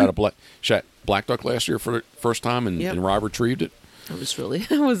 100%. You shot black duck last year for the first time, and Rob retrieved it.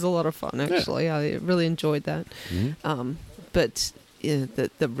 That was a lot of fun, actually. Yeah. I really enjoyed that. Mm-hmm. But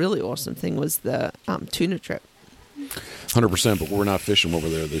the really awesome thing was the tuna trip. 100%, but we're not fishing over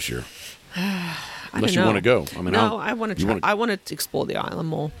there this year. Unless you want to go. I mean, I want to try. I want to explore the island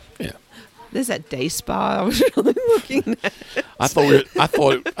more. Yeah. There's that day spa I was really looking at. I thought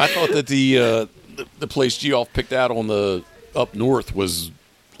that the place Geoff picked out on the up north was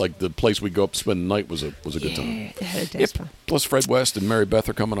like the place we go up spend the night was a good time. Yeah, it had a day spa. Plus Fred West and Mary Beth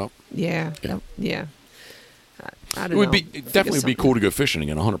are coming up. Yeah. I don't It would know. be definitely be cool to go fishing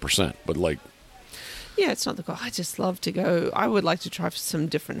again, 100%. But like, yeah, it's not the goal. I just love to go. I would like to try some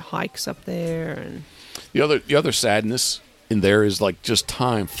different hikes up there, and the other sadness in there is like just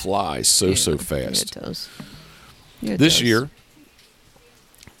time flies so fast. Yeah, it does. Yeah, This year,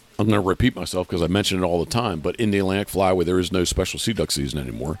 I'm going to repeat myself because I mention it all the time, but in the Atlantic Flyway, there is no special sea duck season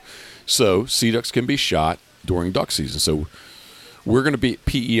anymore. So sea ducks can be shot during duck season. So we're going to be at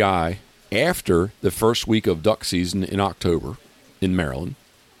PEI after the first week of duck season in October in Maryland.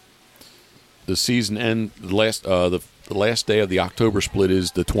 The season end, the last day of the October split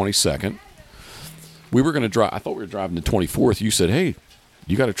is the 22nd. We were going to drive. I thought we were driving the 24th. You said, hey,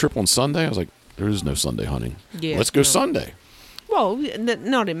 you got a trip on Sunday? I was like, there is no Sunday hunting. Yeah, Let's go no. Sunday. Well,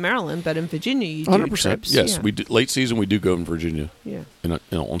 not in Maryland, but in Virginia, you do 100%. trips. Yes, yeah. we do, late season we do go in Virginia. Yeah.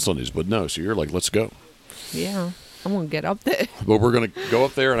 On Sundays, but no. So you're like, let's go. Yeah. I'm gonna get up there. But we're gonna go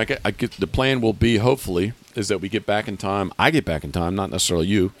up there, and I get the plan will be hopefully is that we get back in time. I get back in time, not necessarily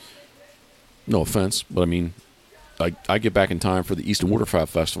you. No offense, but I mean, I get back in time for the Easton Waterfowl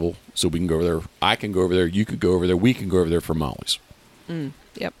Festival, so we can go over there. I can go over there. You could go over there. We can go over there for Molly's.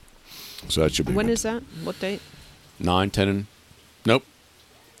 Yep. So that should be. When good. is that? What date? 9, 10, and nope.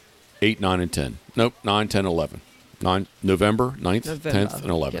 8, 9, and 10. Nope. 9, 10, 11. November 9th, 10th,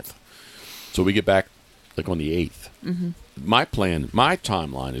 and 11th. Yep. So we get back like on the 8th. Mm-hmm. My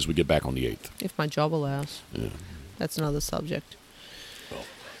timeline is we get back on the 8th. If my job allows. Yeah. That's another subject.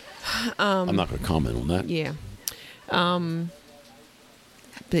 I'm not going to comment on that. Yeah. But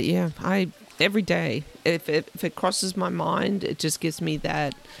yeah, every day, if it crosses my mind, it just gives me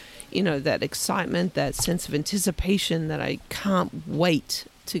that, that excitement, that sense of anticipation that I can't wait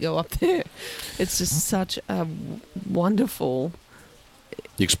to go up there. It's just such a wonderful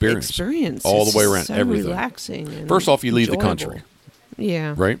experience all the way around. So everything relaxing. And first off, you leave the enjoyable. country,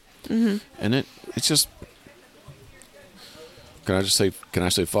 Yeah. right? Mm-hmm. And it's just. Can I say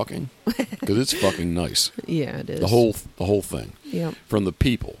fucking? Because it's fucking nice. Yeah, it is. The whole thing. Yep. From the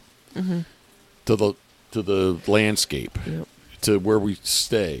people to the landscape Yep. to where we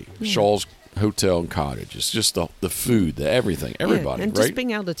stay, Shaw's Hotel and Cottage. It's just the food, the everything, everybody, and right? just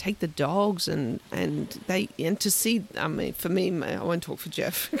being able to take the dogs and to see. I mean, for me, I won't talk for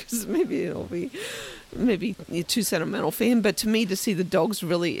Jeff because maybe it'll be you're too sentimental for him. But to me, to see the dogs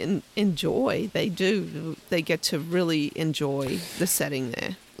really enjoy, they get to really enjoy the setting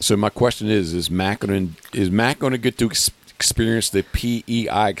there. So my question is Mac going to get to experience the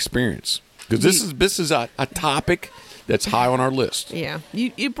PEI experience? Because this is a topic that's high on our list. Yeah,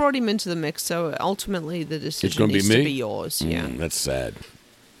 you brought him into the mix, so ultimately the decision It's gonna needs be me? to be yours. Yeah, That's sad.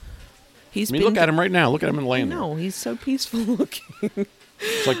 he's. Look at him right now. Look at him in the land. No, he's so peaceful looking.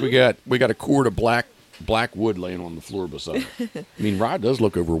 It's like we got a cord of black wood laying on the floor beside him. I mean, Rod does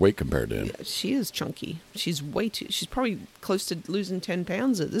look overweight compared to him. Yeah, she is chunky. She's she's probably close to losing 10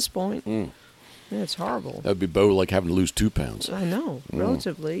 pounds at this point. Yeah, it's horrible. That'd be Bo like having to lose 2 pounds. I know,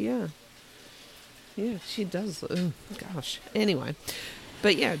 relatively, yeah. Yeah, she does. Oh, gosh. Anyway,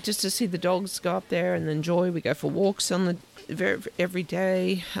 but yeah, just to see the dogs go up there and enjoy. We go for walks on every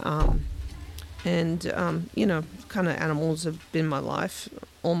day, and kind of animals have been my life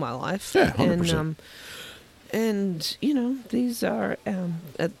all my life. Yeah, 100%. And these are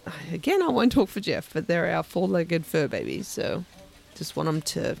again, I won't talk for Jeff, but they're our 4-legged fur babies. So, just want them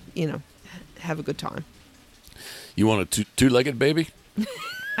to have a good time. You want a two-legged baby?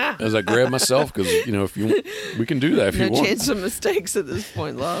 As I grab myself, because if we can do that if you want. No chance of mistakes at this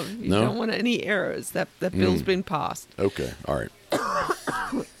point, love. You No? don't want any errors. That bill's been passed. Okay, all right.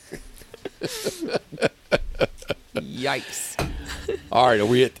 Yikes! All right, are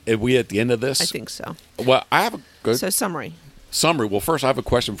we at the end of this? I think so. Well, I have a good So summary. Well, first I have a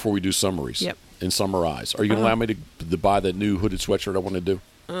question before we do summaries. Yep. And summarize. Are you going to allow me to buy that new hooded sweatshirt I want to do?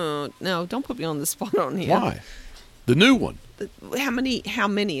 No, don't put me on the spot on here. Why? The new one. How many?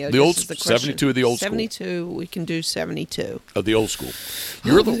 The old 72 of the old school. 72. We can do 72. Of the old school.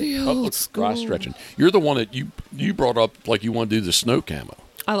 You're the old school. Cross stretching. You're the one that you brought up like you want to do the snow camo.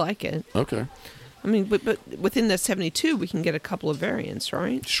 I like it. Okay. I mean, but within the 72, we can get a couple of variants,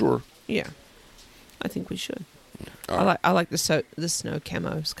 right? Sure. Yeah, I think we should. All right. I like the snow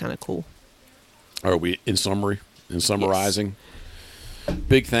camo. It's kind of cool. Are we in summary? In summarizing? Yes.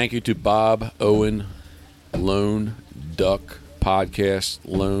 Big thank you to Bob Owen, Lone Duck Podcast,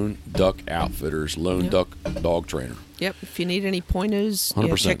 Lone Duck Outfitters, Lone Duck Dog Trainer. Yep. If you need any pointers,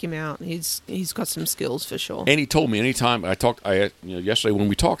 100%. Check him out. He's got some skills for sure. And he told me anytime yesterday when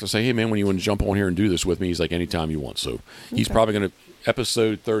we talked, I say, hey man, when you want to jump on here and do this with me, he's like, anytime you want. So he's probably going to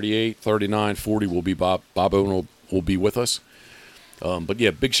episode 38, 39, 40 will be Bob Owen will be with us. But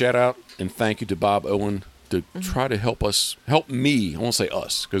yeah, big shout out and thank you to Bob Owen to try to help me. I won't say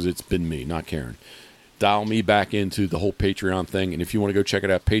us because it's been me, not Karen. Dial me back into the whole Patreon thing. And if you want to go check it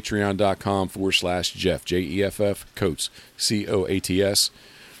out, patreon.com/Jeff, Jeff, Coates, Coats.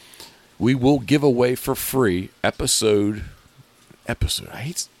 We will give away for free episode.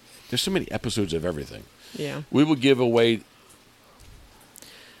 There's so many episodes of everything. Yeah. We will give away.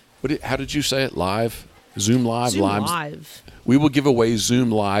 How did you say it? Live? Zoom Live? Zoom Live. We will give away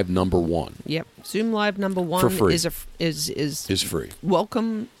Zoom Live number 1. Yep. Zoom Live number 1 for free. is free.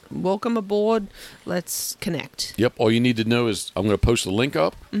 Welcome aboard. Let's connect. Yep. All you need to know is I'm going to post the link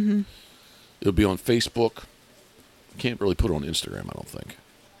up. Mm-hmm. It'll be on Facebook. Can't really put it on Instagram, I don't think.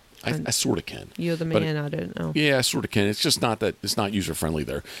 I sort of can. You're the But man. I don't know. Yeah, I sort of can. It's just not that it's not user friendly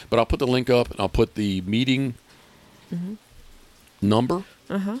there. But I'll put the link up and I'll put the meeting number.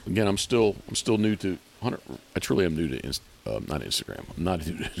 Again, I'm still new to. I truly am new to not Instagram. I'm not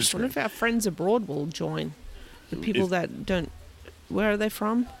new to I wonder Instagram. if our friends abroad will join. The people that don't. Where are they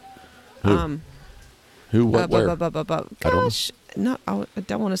from? Who? What? Where? I don't know. Gosh, no, I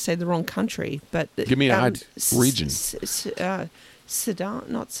don't want to say the wrong country, but Give me an region. Sudan,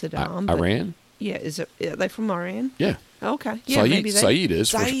 not Sudan. but- Iran. Yeah, are they from Iran? Yeah. Okay. Yeah, maybe they. Saeed is.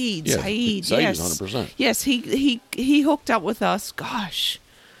 Saeed, yeah, Saeed, Saeed yes. is 100%. Yes, he hooked up with us. Gosh,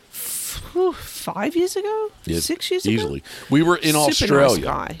 5 years ago, Yeah, 6 years ago, easily. We were in Super Australia. nice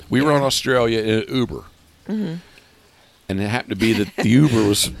guy. We were Yeah. in Australia in an Uber. And it happened to be that the Uber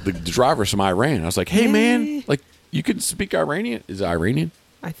was the driver's from Iran. I was like, hey, man, like, you can speak Iranian? Is it Iranian?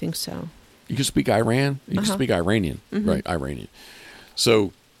 I think so. You can speak Iran? You can speak Iranian. Right, Iranian.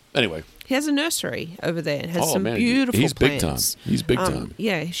 So, anyway. He has a nursery over there and has Oh, some man, beautiful he's big plants. time. He's big time.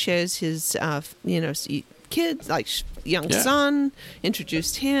 Yeah, he shares his, kids, like young Yeah. son,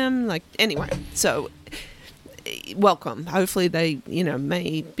 introduced him. Like, anyway, so welcome. Hopefully they,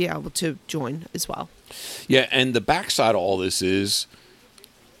 may be able to join as well. Yeah, and the backside of all this is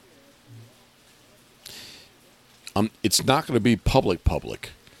it's not going to be public,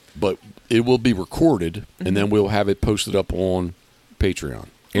 but it will be recorded, and then we'll have it posted up on Patreon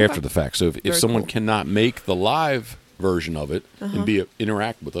after the fact. So if Very someone cool. cannot make the live version of it and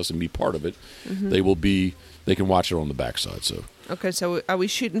interact with us and be part of it, they can watch it on the backside. So Okay, so are we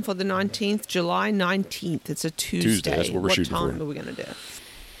shooting for the 19th, July 19th? It's a Tuesday. That's what we're shooting for. What time are we going to do?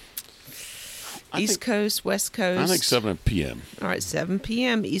 I East think- Coast, West Coast? I think 7 p.m. All right, 7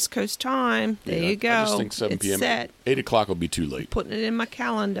 p.m. East Coast time. There you go. I just think 7 It's p.m. set. 8 o'clock will be too late. Putting it in my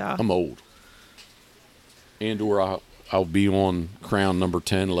calendar. I'm old. Or I'll be on Crown number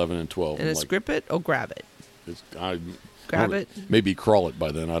 10, 11, and 12. And I'm it's like, grip it or grab it. Grab it. Maybe crawl it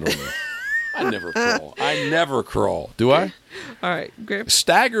by then. I don't know. I never crawl. I never crawl. Do I? All right, grip.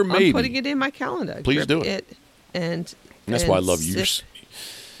 Stagger maybe. I'm putting it in my calendar. Please Grip do it. And That's why I love you.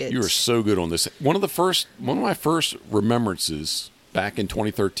 You are so good on this. One of my first remembrances back in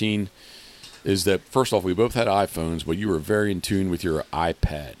 2013 is that first off we both had iPhones, but you were very in tune with your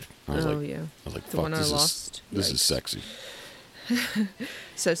iPad. I was like, the fuck, one I this lost. is sexy.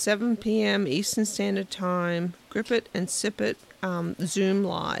 So 7 p.m. Eastern Standard Time. Grip it and sip it. Zoom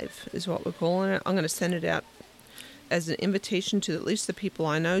Live is what we're calling it. I'm going to send it out as an invitation to at least the people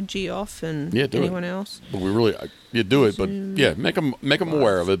I know, Geoff and Yeah, do anyone it. else. But we really, do it. But yeah, make them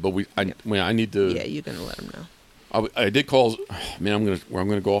aware of it. But I need to. Yeah, you're going to let them know. I did call. Man, I'm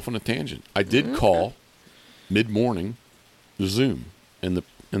gonna go off on a tangent. I did call mid morning, the Zoom, and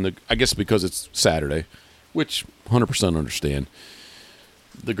the I guess because it's Saturday, which 100% understand.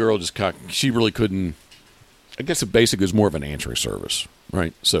 The girl she really couldn't. I guess it basically is more of an answering service,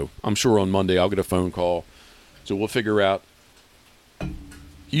 right? So I'm sure on Monday I'll get a phone call. So we'll figure out.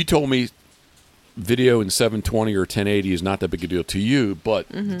 You told me video in 720 or 1080 is not that big a deal to you, but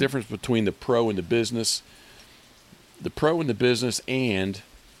the difference between the pro and the business and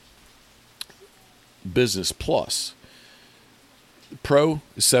Business Plus. Pro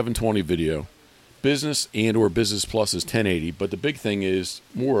is 720 video. Business and or Business Plus is 1080. But the big thing is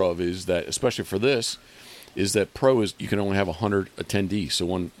that, especially for this, is that Pro is you can only have 100 attendees. So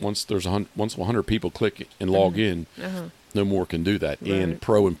once 100 people click and log in, no more can do that. Right. And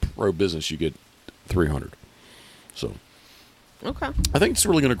Pro Business you get 300. So Okay. I think it's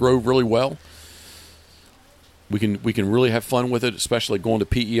really going to grow really well. We can really have fun with it, especially going to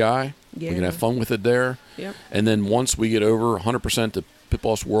PEI. We can Yeah. have fun with it there. Yep. And then once we get over 100% to Pit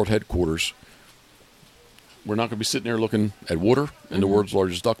Boss World headquarters, we're not going to be sitting there looking at water and the world's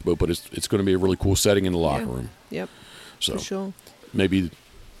largest duck boat, but it's going to be a really cool setting in the locker room. Yep. So For sure. maybe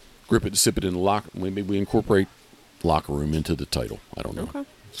grip it and sip it in the locker. Maybe we incorporate locker room into the title. I don't know. Okay.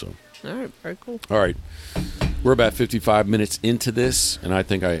 So All right. Very cool. all right, we're about 55 minutes into this, and I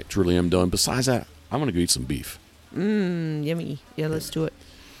think I truly am done. Besides that, I'm going to go eat some beef. Yummy. Yeah, let's do it.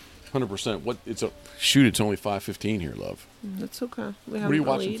 100%. It's only 5:15 here, love. That's okay. We are you haven't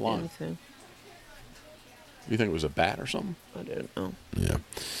watching really eaten fly? anything. You think it was a bat or something? I don't know. Yeah.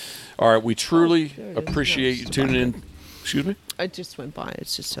 All right. We truly there it is. appreciate you tuning in. Excuse me? I just went by.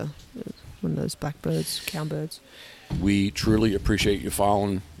 It's just one of those blackbirds, cowbirds. We truly appreciate you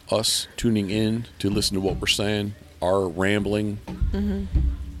following us, tuning in to listen to what we're saying, our rambling.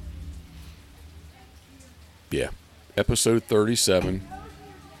 Yeah. Episode 37.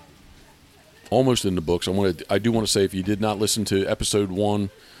 Almost in the books. I do want to say, if you did not listen to episode 1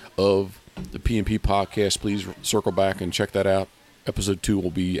 of the P&P podcast, please circle back and check that out. Episode 2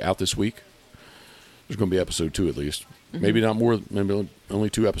 will be out this week. There's going to be episode 2 at least. Maybe not more, maybe only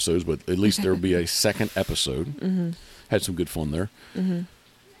 2 episodes, but at least there will be a second episode. Had some good fun there.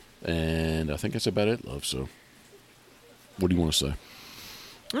 And I think that's about it, love. So what do you want to say?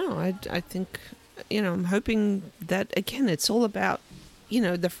 Oh, I think, I'm hoping that, again, it's all about,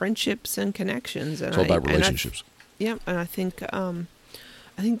 the friendships and connections. And It's all about relationships. And I think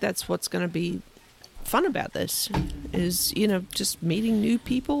that's what's going to be fun about this is, just meeting new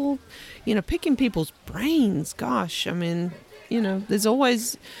people, picking people's brains. Gosh, I mean, there's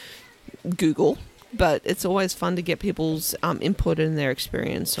always Google, but it's always fun to get people's input and their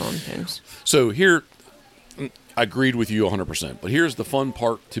experience on things. So here, I agreed with you 100%. But here's the fun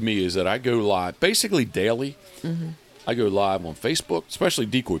part to me is that I go live basically daily. I go live on Facebook, especially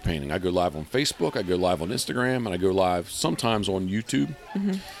decoy painting. I go live on Facebook, I go live on Instagram, and I go live sometimes on YouTube.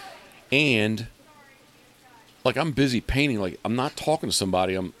 And like I'm busy painting, like I'm not talking to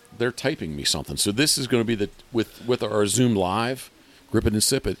somebody, they're typing me something. So this is going to be with our Zoom Live, Grip It and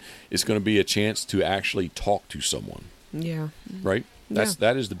Sip It, it's going to be a chance to actually talk to someone. Yeah. Right?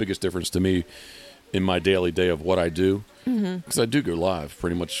 That is the biggest difference to me in my daily day of what I do. Because I do go live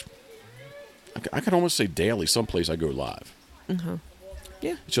pretty much. I can almost say daily. Someplace I go live.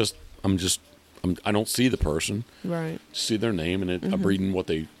 Yeah. It's just I don't see the person. Right. See their name, and I'm reading what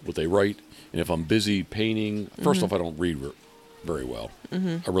they write. And if I'm busy painting, first off, I don't read very well.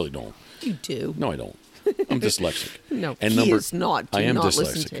 I really don't. You do. No, I don't. I'm dyslexic. No, and he is not. Do I am not dyslexic.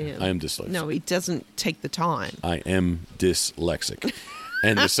 listen to him. I am dyslexic. No, he doesn't take the time. I am dyslexic.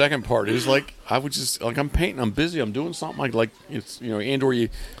 And the second part is like I would just like I'm painting, I'm busy, I'm doing something like it's and or you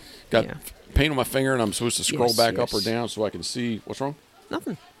got paint on my finger and I'm supposed to scroll back up or down so I can see what's wrong.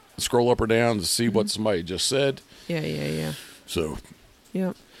 Nothing. Scroll up or down to see what somebody just said. Yeah. So.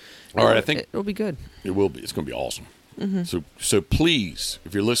 Yeah. All right, I think it'll be good. It will be. It's going to be awesome. So please,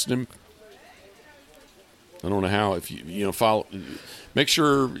 if you're listening, I don't know how. If you follow, make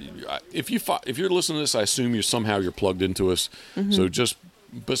sure if you're listening to this, I assume you're plugged into us. So just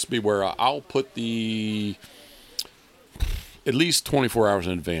beware. I'll put the at least 24 hours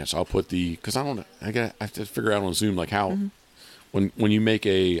in advance. I'll put because I have to figure out on Zoom like how. When you make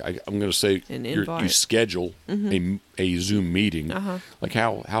I'm going to say you schedule a Zoom meeting, like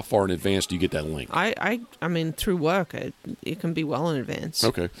how far in advance do you get that link? I mean through work, it can be well in advance.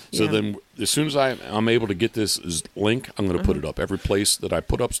 Okay, so then as soon as I'm able to get this link, I'm going to put it up. Every place that I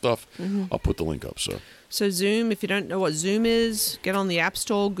put up stuff, I'll put the link up. So Zoom, if you don't know what Zoom is, get on the App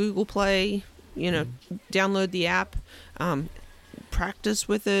Store, Google Play, download the app, practice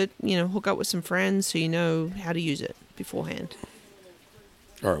with it, hook up with some friends so you know how to use it beforehand.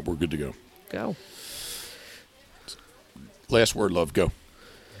 All right, we're good to go. Go. Last word, love. Go.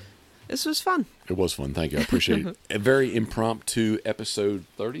 This was fun. It was fun. Thank you. I appreciate it. A very impromptu episode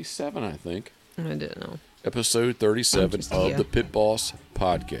 37, I think. I didn't know. Episode 37 of the Pit Boss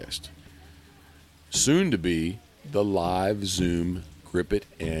Podcast. Soon to be the live Zoom Grip It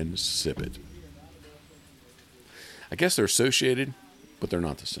and Sip It. I guess they're associated, but they're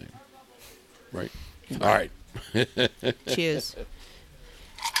not the same. Right? All right. Cheers.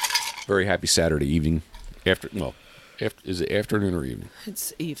 Very happy Saturday evening. Is it afternoon or evening?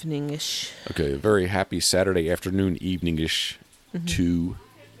 It's evening-ish. Okay, a very happy Saturday afternoon, evening-ish to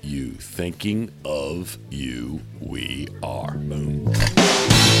you. Thinking of you, we are. Boom.